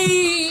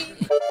day!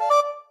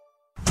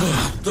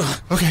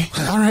 Okay,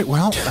 all right,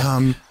 well,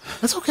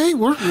 that's okay.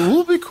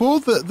 We'll be cool.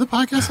 The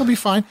podcast will be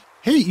fine.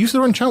 Hey,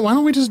 Usador and Chunt, why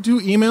don't we just do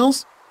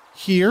emails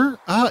here?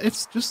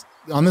 It's just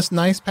on this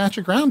nice patch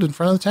of ground in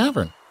front of the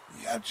tavern.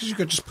 Yeah,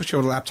 just put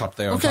your laptop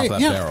there on Okay, top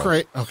of that barrel.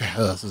 Great. Okay,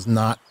 this is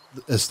not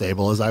as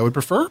stable as I would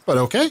prefer, but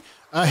okay.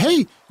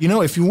 Hey,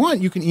 if you want,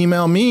 you can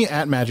email me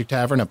at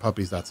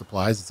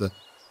magictavern@puppies.supplies.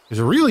 There's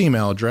a real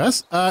email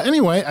address.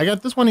 Anyway, I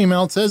got this one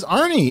email. It says,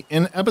 Arnie,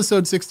 in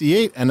episode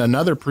 68 and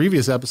another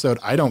previous episode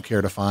I don't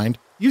care to find,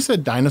 you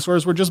said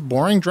dinosaurs were just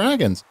boring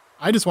dragons.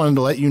 I just wanted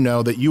to let you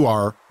know that you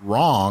are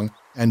wrong,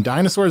 and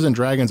dinosaurs and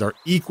dragons are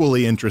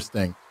equally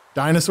interesting.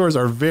 Dinosaurs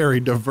are very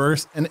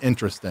diverse and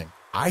interesting.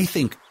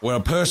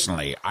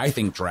 Personally, I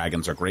think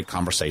dragons are great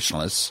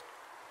conversationalists,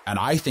 and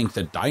I think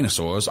that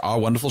dinosaurs are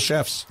wonderful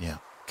chefs. Yeah.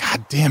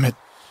 God damn it.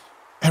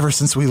 Ever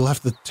since we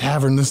left the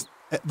tavern, this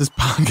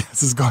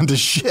podcast has gone to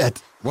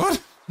shit.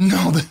 What?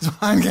 No, this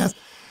podcast.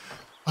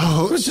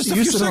 Oh, it was just a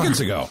few seconds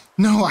ago.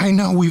 No, I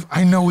know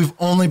we've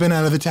only been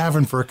out of the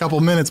tavern for a couple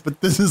minutes, but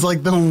this is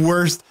like the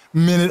worst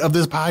minute of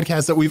this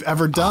podcast that we've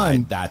ever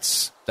done.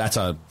 That's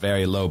a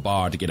very low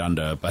bar to get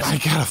under, but I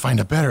gotta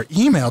find a better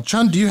email.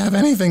 Chun, do you have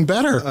anything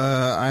better?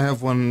 I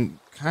have one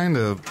kind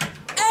of.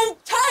 And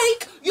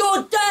take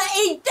your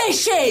dirty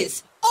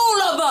dishes!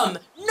 All of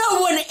them! No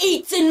one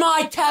eats in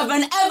my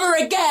tavern ever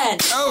again!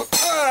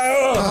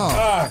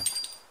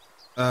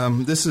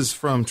 This is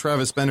from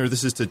Travis Bender.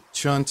 This is to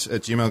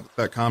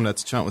chunt@gmail.com.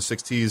 That's chunt with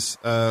 6 T's.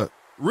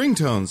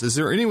 Ringtones. Is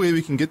there any way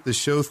we can get the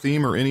show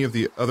theme or any of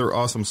the other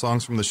awesome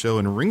songs from the show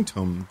in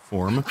ringtone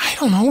form? I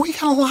don't know. We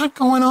got a lot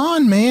going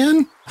on,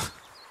 man.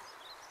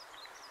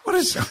 Are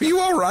you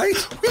all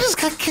right? We just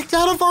got kicked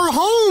out of our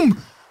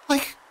home.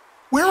 Like,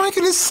 where am I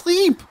going to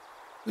sleep?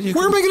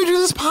 Where am I going to do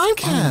this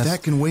podcast?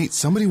 That can wait.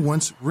 Somebody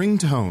wants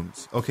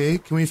ringtones. Okay,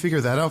 can we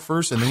figure that out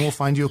first, and then we'll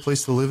find you a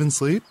place to live and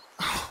sleep?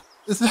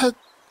 Is that?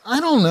 I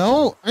don't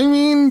know. I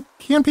mean,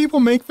 can't people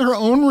make their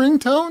own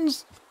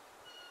ringtones?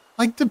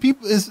 Like, do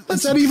people? Is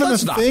that even a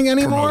thing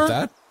anymore?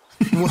 That.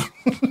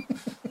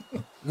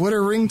 What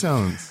are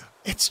ringtones?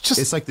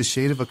 It's like the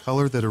shade of a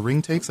color that a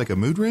ring takes, like a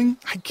mood ring.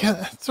 I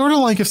get it's sort of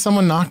like if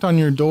someone knocked on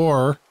your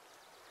door,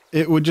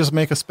 it would just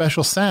make a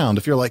special sound.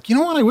 If you're like, you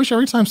know what, I wish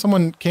every time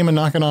someone came and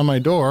knocking on my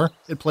door,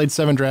 it played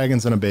Seven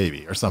Dragons and a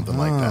Baby or something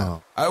like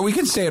that. We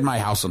can stay at my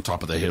house on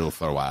top of the hill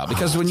for a while,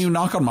 because when you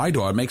knock on my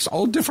door, it makes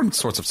all different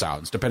sorts of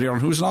sounds, depending on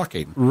who's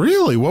knocking.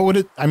 Really? What would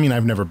it, I mean,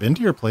 I've never been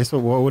to your place, but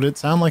what would it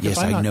sound like? Yes,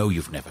 I know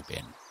you've never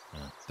been,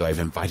 though I've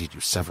invited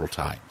you several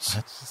times.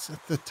 That's just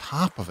at the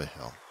top of a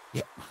hill.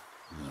 Yeah.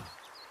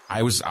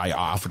 I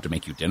offered to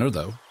make you dinner,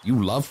 though.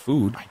 You love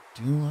food. I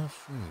do love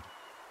food.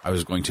 I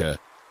was going to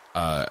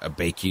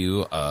bake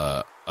you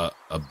a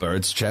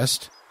bird's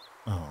chest.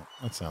 Oh,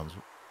 that sounds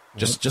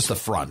Just the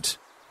front.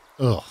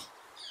 Ugh.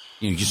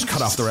 You just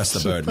cut off the rest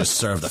of the bird and just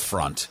serve the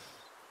front.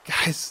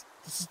 Guys,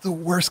 this is the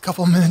worst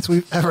couple minutes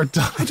we've ever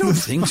done. I don't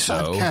think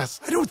so.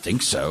 Podcast. I don't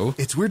think so.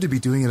 It's weird to be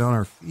doing it on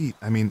our feet.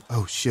 I mean,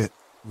 oh shit.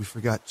 We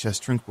forgot Chess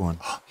Trinkborn.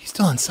 He's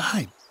still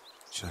inside.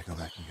 Should I go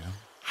back and get him?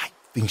 I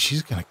think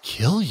she's going to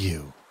kill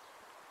you.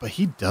 But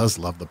he does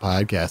love the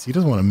podcast. He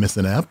doesn't want to miss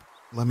an ep.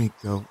 Let me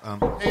go.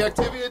 Hey,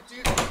 Activia, do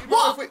you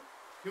What? know if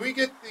can we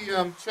get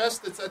the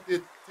chest that's at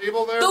the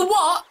table there? The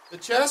what? The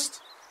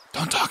chest?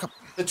 Don't talk.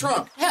 The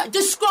trunk.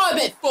 Describe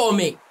it for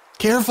me.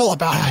 Careful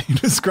about how you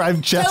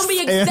describe chests Tell me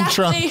and exactly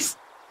trunks.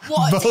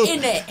 what's Both.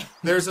 in it.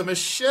 There's a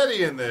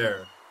machete in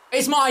there.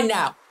 It's mine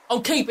now.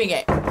 I'm keeping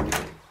it.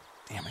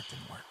 Damn, it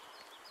didn't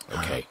work.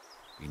 Okay.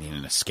 We need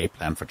an escape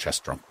plan for Chess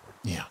Trinkborn.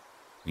 Yeah.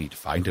 We need to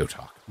find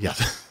Otak.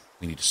 Yes.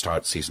 We need to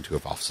start season 2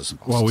 of Offices and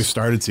Bosses. Well, we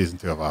started season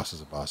 2 of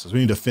Offices and Bosses.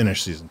 We need to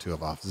finish season 2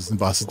 of Offices and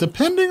Bosses,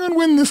 depending on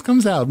when this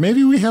comes out.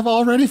 Maybe we have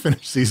already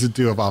finished season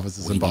 2 of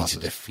Offices and Bosses. We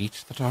need to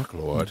defeat the Dark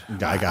Lord.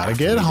 I gotta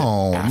get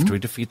home. After we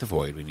defeat the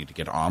Void, we need to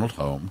get Arnold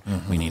home.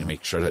 We need to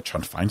make sure that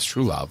Chunt finds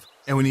true love.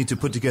 And we need to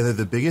put together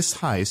the biggest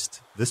heist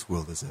this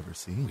world has ever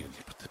seen. We need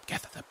to put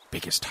together the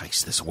biggest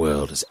heist this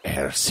world has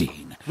ever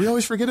seen. We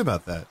always forget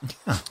about that.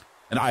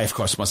 And I, of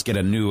course, must get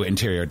a new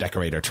interior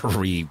decorator to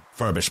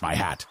refurbish my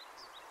hat.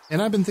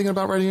 And I've been thinking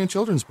about writing a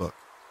children's book.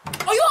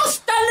 Are you all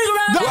standing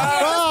around here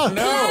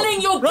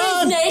planning your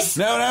business?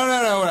 No.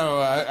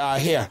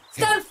 Here.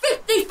 Stand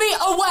 50 feet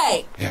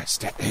away. Here,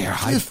 here.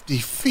 50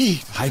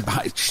 feet. Hide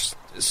behind.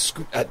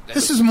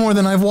 This is more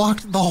than I've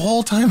walked the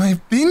whole time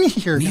I've been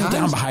here, Kneel guys.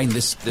 down behind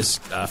this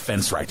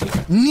fence right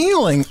here.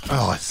 Kneeling.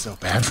 Oh, it's so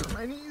bad for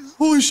my knees.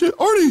 Holy shit.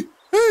 Arnie!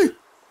 Hey!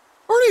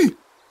 Arnie!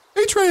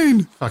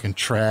 A-Train! Fucking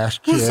trash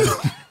kid.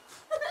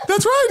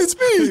 That's right, it's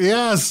me!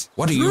 Yes.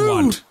 What do you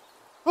want?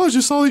 Oh, I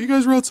just saw that you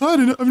guys were outside,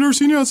 and I've never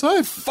seen you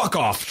outside. Fuck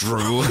off,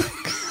 Drew.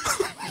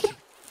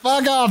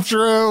 Fuck off,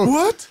 Drew.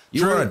 What?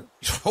 You were a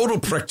total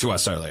prick to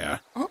us earlier.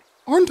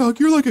 Arndog,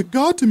 you're like a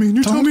god to me, and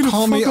you're telling me to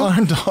call me fuck off.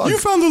 Arndog. You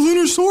found the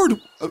lunar sword.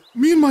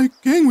 Me and my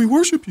gang, we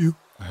worship you.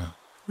 Are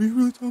you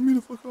really telling me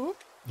to fuck off?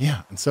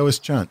 Yeah, and so is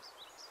Chunt.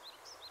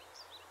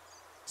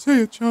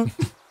 Say it, Chunt.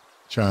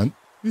 Chunt.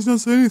 He's not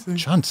saying anything.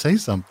 Chunt, say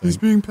something. He's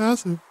being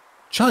passive.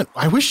 Chunt,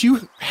 I wish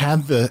you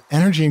had the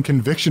energy and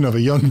conviction of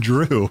a young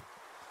Drew.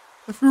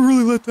 I feel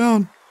really let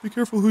down. Be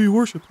careful who you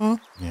worship, huh?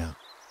 Yeah.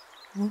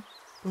 Well,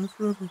 bye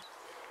forever.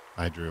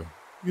 Bye, Drew.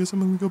 I guess I'm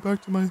going to go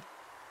back to my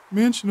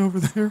mansion over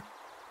there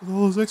with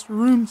all those extra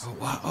rooms. Oh,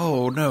 wow.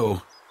 Oh,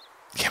 no.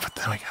 Yeah, but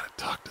then we gotta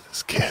talk to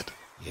this kid.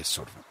 He is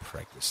sort of a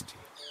prick, isn't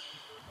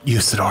he?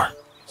 Usador,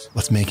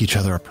 let's make each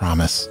other a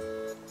promise.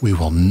 We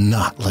will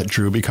not let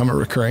Drew become a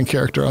recurring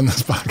character on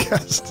this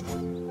podcast.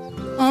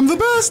 I'm the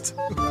best!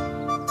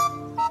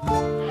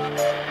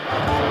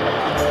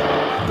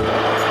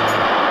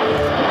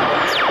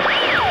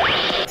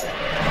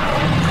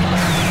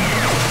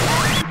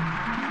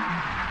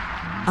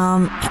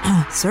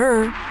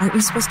 Sir, aren't we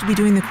supposed to be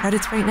doing the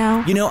credits right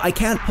now? You know, I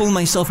can't pull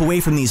myself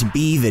away from these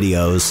B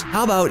videos.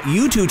 How about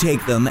you two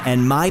take them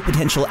and my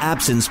potential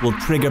absence will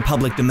trigger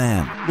public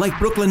demand, like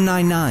Brooklyn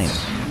Nine-Nine.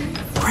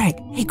 Craig,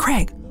 hey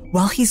Craig,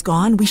 while he's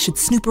gone, we should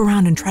snoop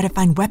around and try to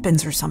find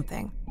weapons or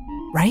something.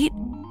 Right?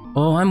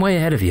 Oh, I'm way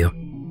ahead of you.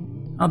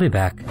 I'll be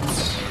back.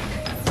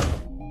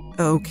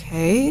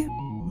 Okay.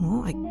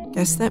 Well, I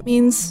guess that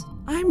means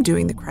I'm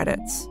doing the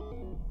credits.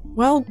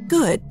 Well,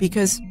 good,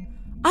 because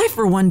I,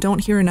 for one,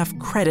 don't hear enough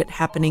credit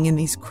happening in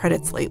these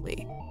credits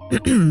lately.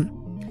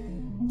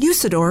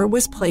 Usador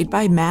was played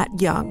by Matt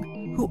Young,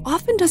 who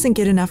often doesn't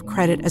get enough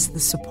credit as the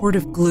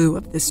supportive glue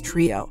of this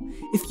trio.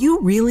 If you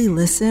really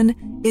listen,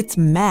 it's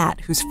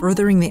Matt who's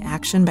furthering the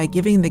action by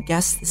giving the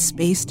guests the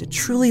space to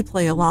truly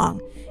play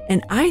along.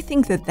 And I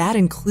think that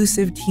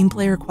inclusive team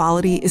player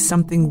quality is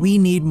something we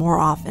need more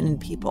often in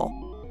people.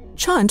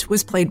 Chunt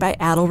was played by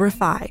Adil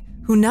Rafai,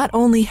 who not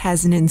only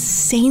has an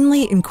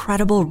insanely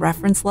incredible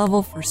reference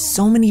level for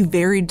so many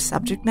varied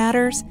subject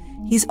matters,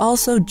 he's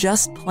also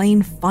just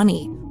plain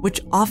funny, which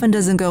often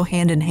doesn't go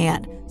hand in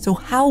hand. So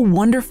how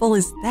wonderful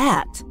is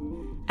that?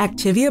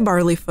 Activia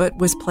Barleyfoot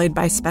was played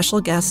by special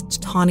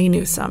guest Tawny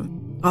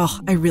Newsome. Oh,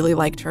 I really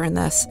liked her in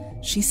this.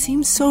 She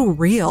seems so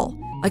real.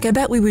 Like, I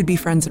bet we would be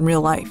friends in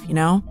real life, you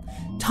know?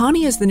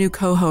 Tawny is the new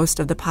co-host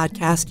of the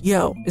podcast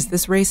Yo, Is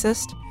This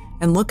Racist?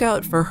 And look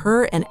out for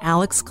her and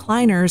Alex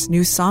Kleiner's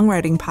new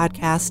songwriting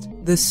podcast,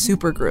 The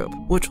Supergroup,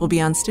 which will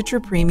be on Stitcher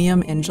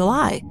Premium in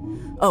July.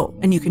 Oh,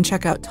 and you can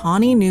check out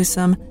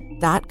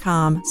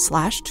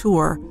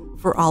TawnyNewsome.com/tour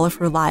for all of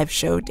her live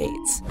show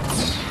dates.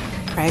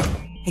 Craig,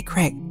 hey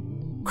Craig,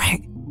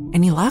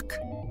 any luck?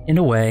 In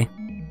a way.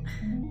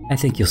 I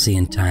think you'll see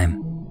in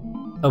time.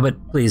 Oh, but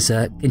please,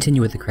 continue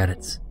with the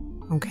credits.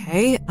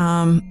 Okay,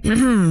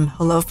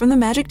 Hello from the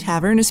Magic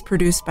Tavern is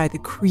produced by the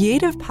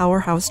creative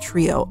powerhouse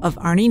trio of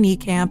Arnie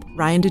Niekamp,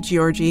 Ryan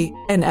DeGiorgi,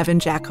 and Evan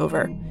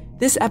Jackover.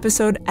 This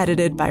episode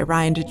edited by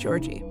Ryan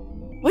DeGiorgi.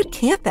 What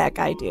can't that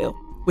guy do?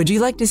 Would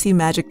you like to see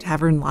Magic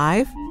Tavern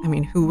live? I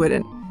mean, who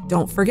wouldn't?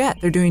 Don't forget,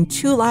 they're doing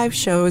 2 live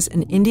shows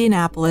in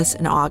Indianapolis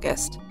in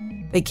August.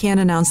 They can't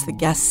announce the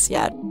guests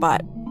yet,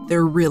 but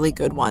they're really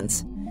good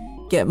ones.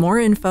 Get more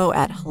info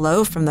at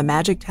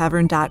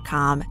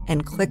hellofromthemagictavern.com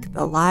and click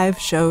the live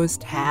shows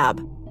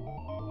tab.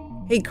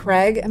 Hey,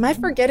 Craig, am I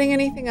forgetting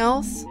anything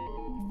else?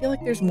 I feel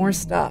like there's more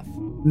stuff.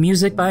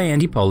 Music by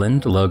Andy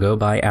Poland, logo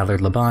by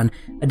Allard Laban,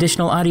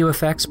 additional audio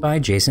effects by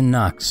Jason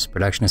Knox,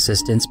 production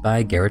assistance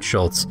by Garrett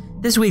Schultz.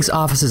 This week's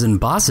Offices and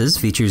Bosses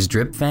features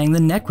Drip Fang the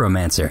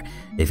Necromancer.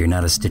 If you're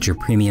not a Stitcher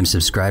Premium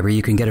subscriber,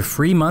 you can get a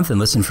free month and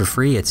listen for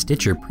free at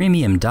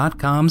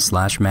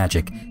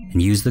stitcherpremium.com/magic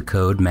and use the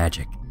code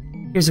MAGIC.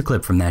 Here's a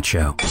clip from that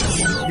show.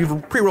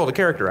 You've pre-rolled a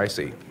character, I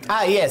see.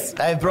 Yes.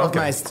 I brought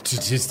my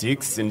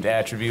statistics and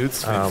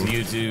attributes for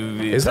you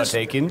to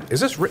partake in.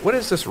 What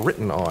is this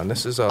written on?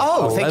 This is a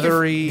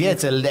leathery... Yeah,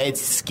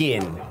 it's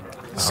skin.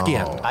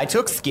 Skin. Oh. I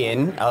took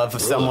skin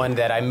of someone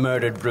that I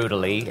murdered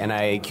brutally, and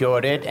I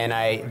cured it, and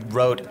I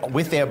wrote,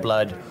 with their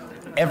blood,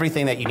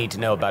 everything that you need to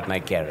know about my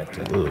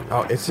character.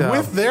 Oh, it's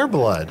with their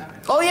blood.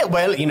 Oh, yeah,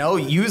 well,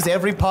 use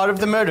every part of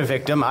the murder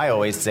victim, I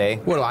always say.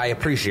 Well, I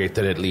appreciate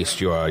that at least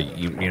you're,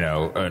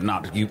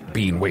 not you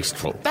being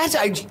wasteful.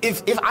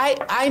 If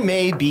I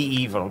may be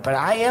evil, but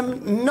I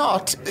am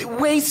not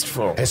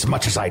wasteful. As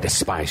much as I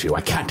despise you,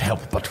 I can't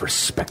help but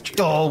respect you.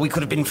 Oh, we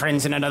could have been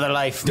friends in another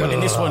life, but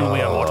in this one,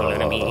 we are mortal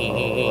enemies.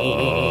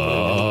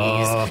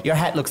 Your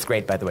hat looks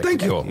great, by the way.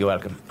 Thank you. You're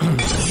welcome.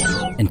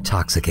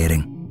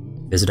 Intoxicating.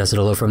 Visit us at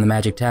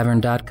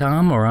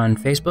hellofromthemagictavern.com or on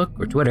Facebook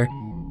or Twitter.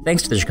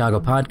 Thanks to the Chicago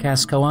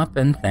Podcast Co-op,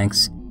 and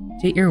thanks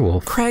to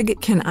Earwolf. Craig,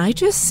 can I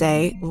just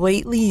say,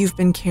 lately you've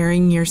been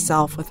carrying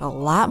yourself with a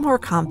lot more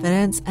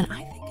confidence, and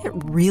I think it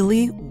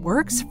really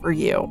works for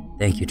you.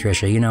 Thank you,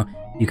 Trisha.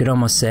 You could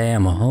almost say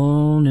I'm a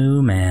whole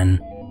new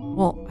man.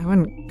 Well, I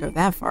wouldn't go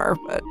that far,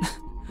 but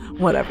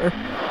whatever.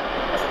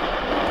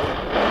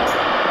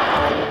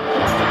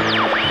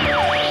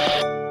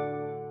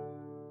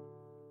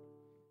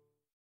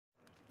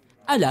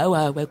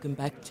 Hello, welcome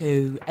back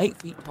to 8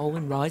 Feet Tall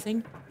and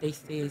Rising.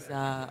 This is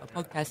a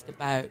podcast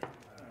about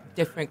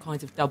different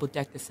kinds of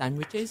double-decker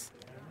sandwiches.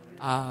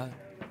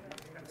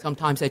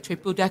 Sometimes they're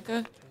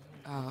triple-decker.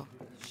 I don't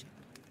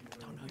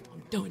know if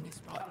I'm doing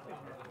this right.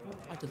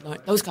 I had to learn.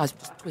 Those guys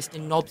were just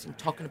twisting knobs and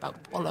talking about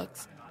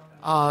bollocks.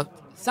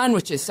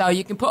 Sandwiches, so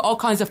you can put all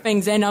kinds of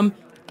things in them.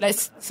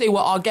 Let's see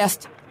what our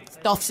guest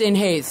stuffs in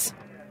his.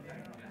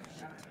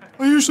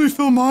 I usually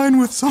fill mine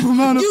with some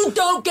amount of... You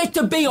don't get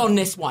to be on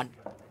this one.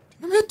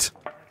 Damn it.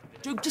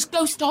 Just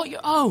go start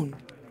your own.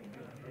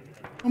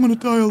 I'm gonna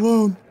die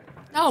alone.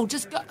 No,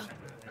 just go.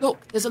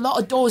 Look, there's a lot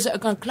of doors that are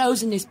going to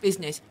close in this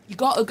business. You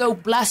got to go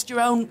blast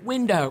your own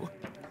window.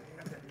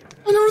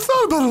 I never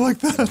thought about it like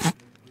that.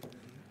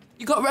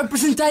 You got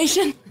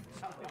representation?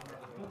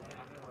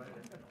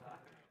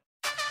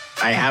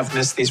 I have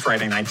missed these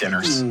Friday night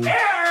dinners.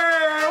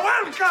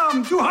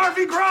 Welcome to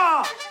Harvey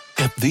Graw.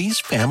 At these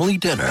family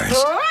dinners,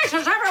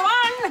 Gracious, everyone!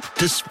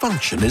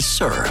 dysfunction is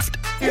served.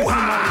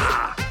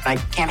 Wow. I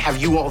can't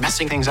have you all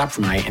messing things up for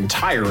my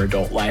entire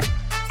adult life.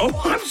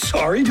 Oh, I'm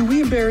sorry. Do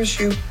we embarrass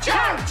you?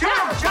 Jump,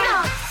 jump,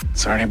 jump!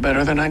 It's already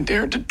better than I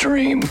dared to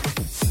dream.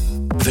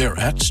 They're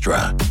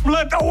extra.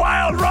 Let the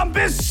wild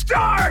rumpus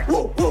start!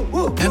 Woo, woo,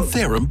 woo, woo. And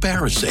they're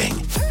embarrassing.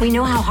 We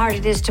know how hard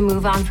it is to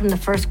move on from the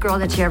first girl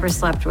that you ever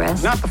slept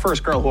with. Not the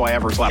first girl who I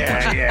ever slept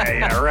with.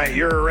 Yeah, right.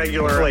 You're a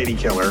regular lady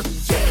killer.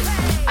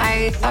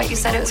 I thought you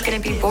said it was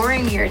going to be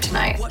boring here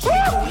tonight.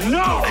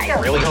 No! I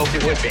really hoped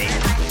it would be.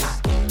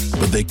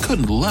 But they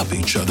couldn't love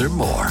each other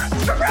more.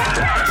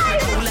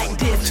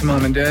 It's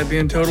Mom and Dad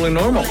being totally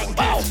normal.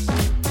 Wow.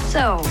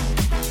 So,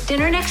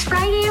 dinner next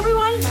Friday,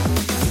 everyone?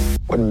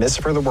 Wouldn't miss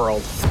it for the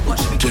world.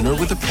 Dinner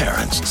with the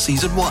Parents,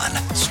 Season 1.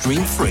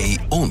 Stream free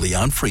only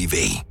on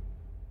Freevee.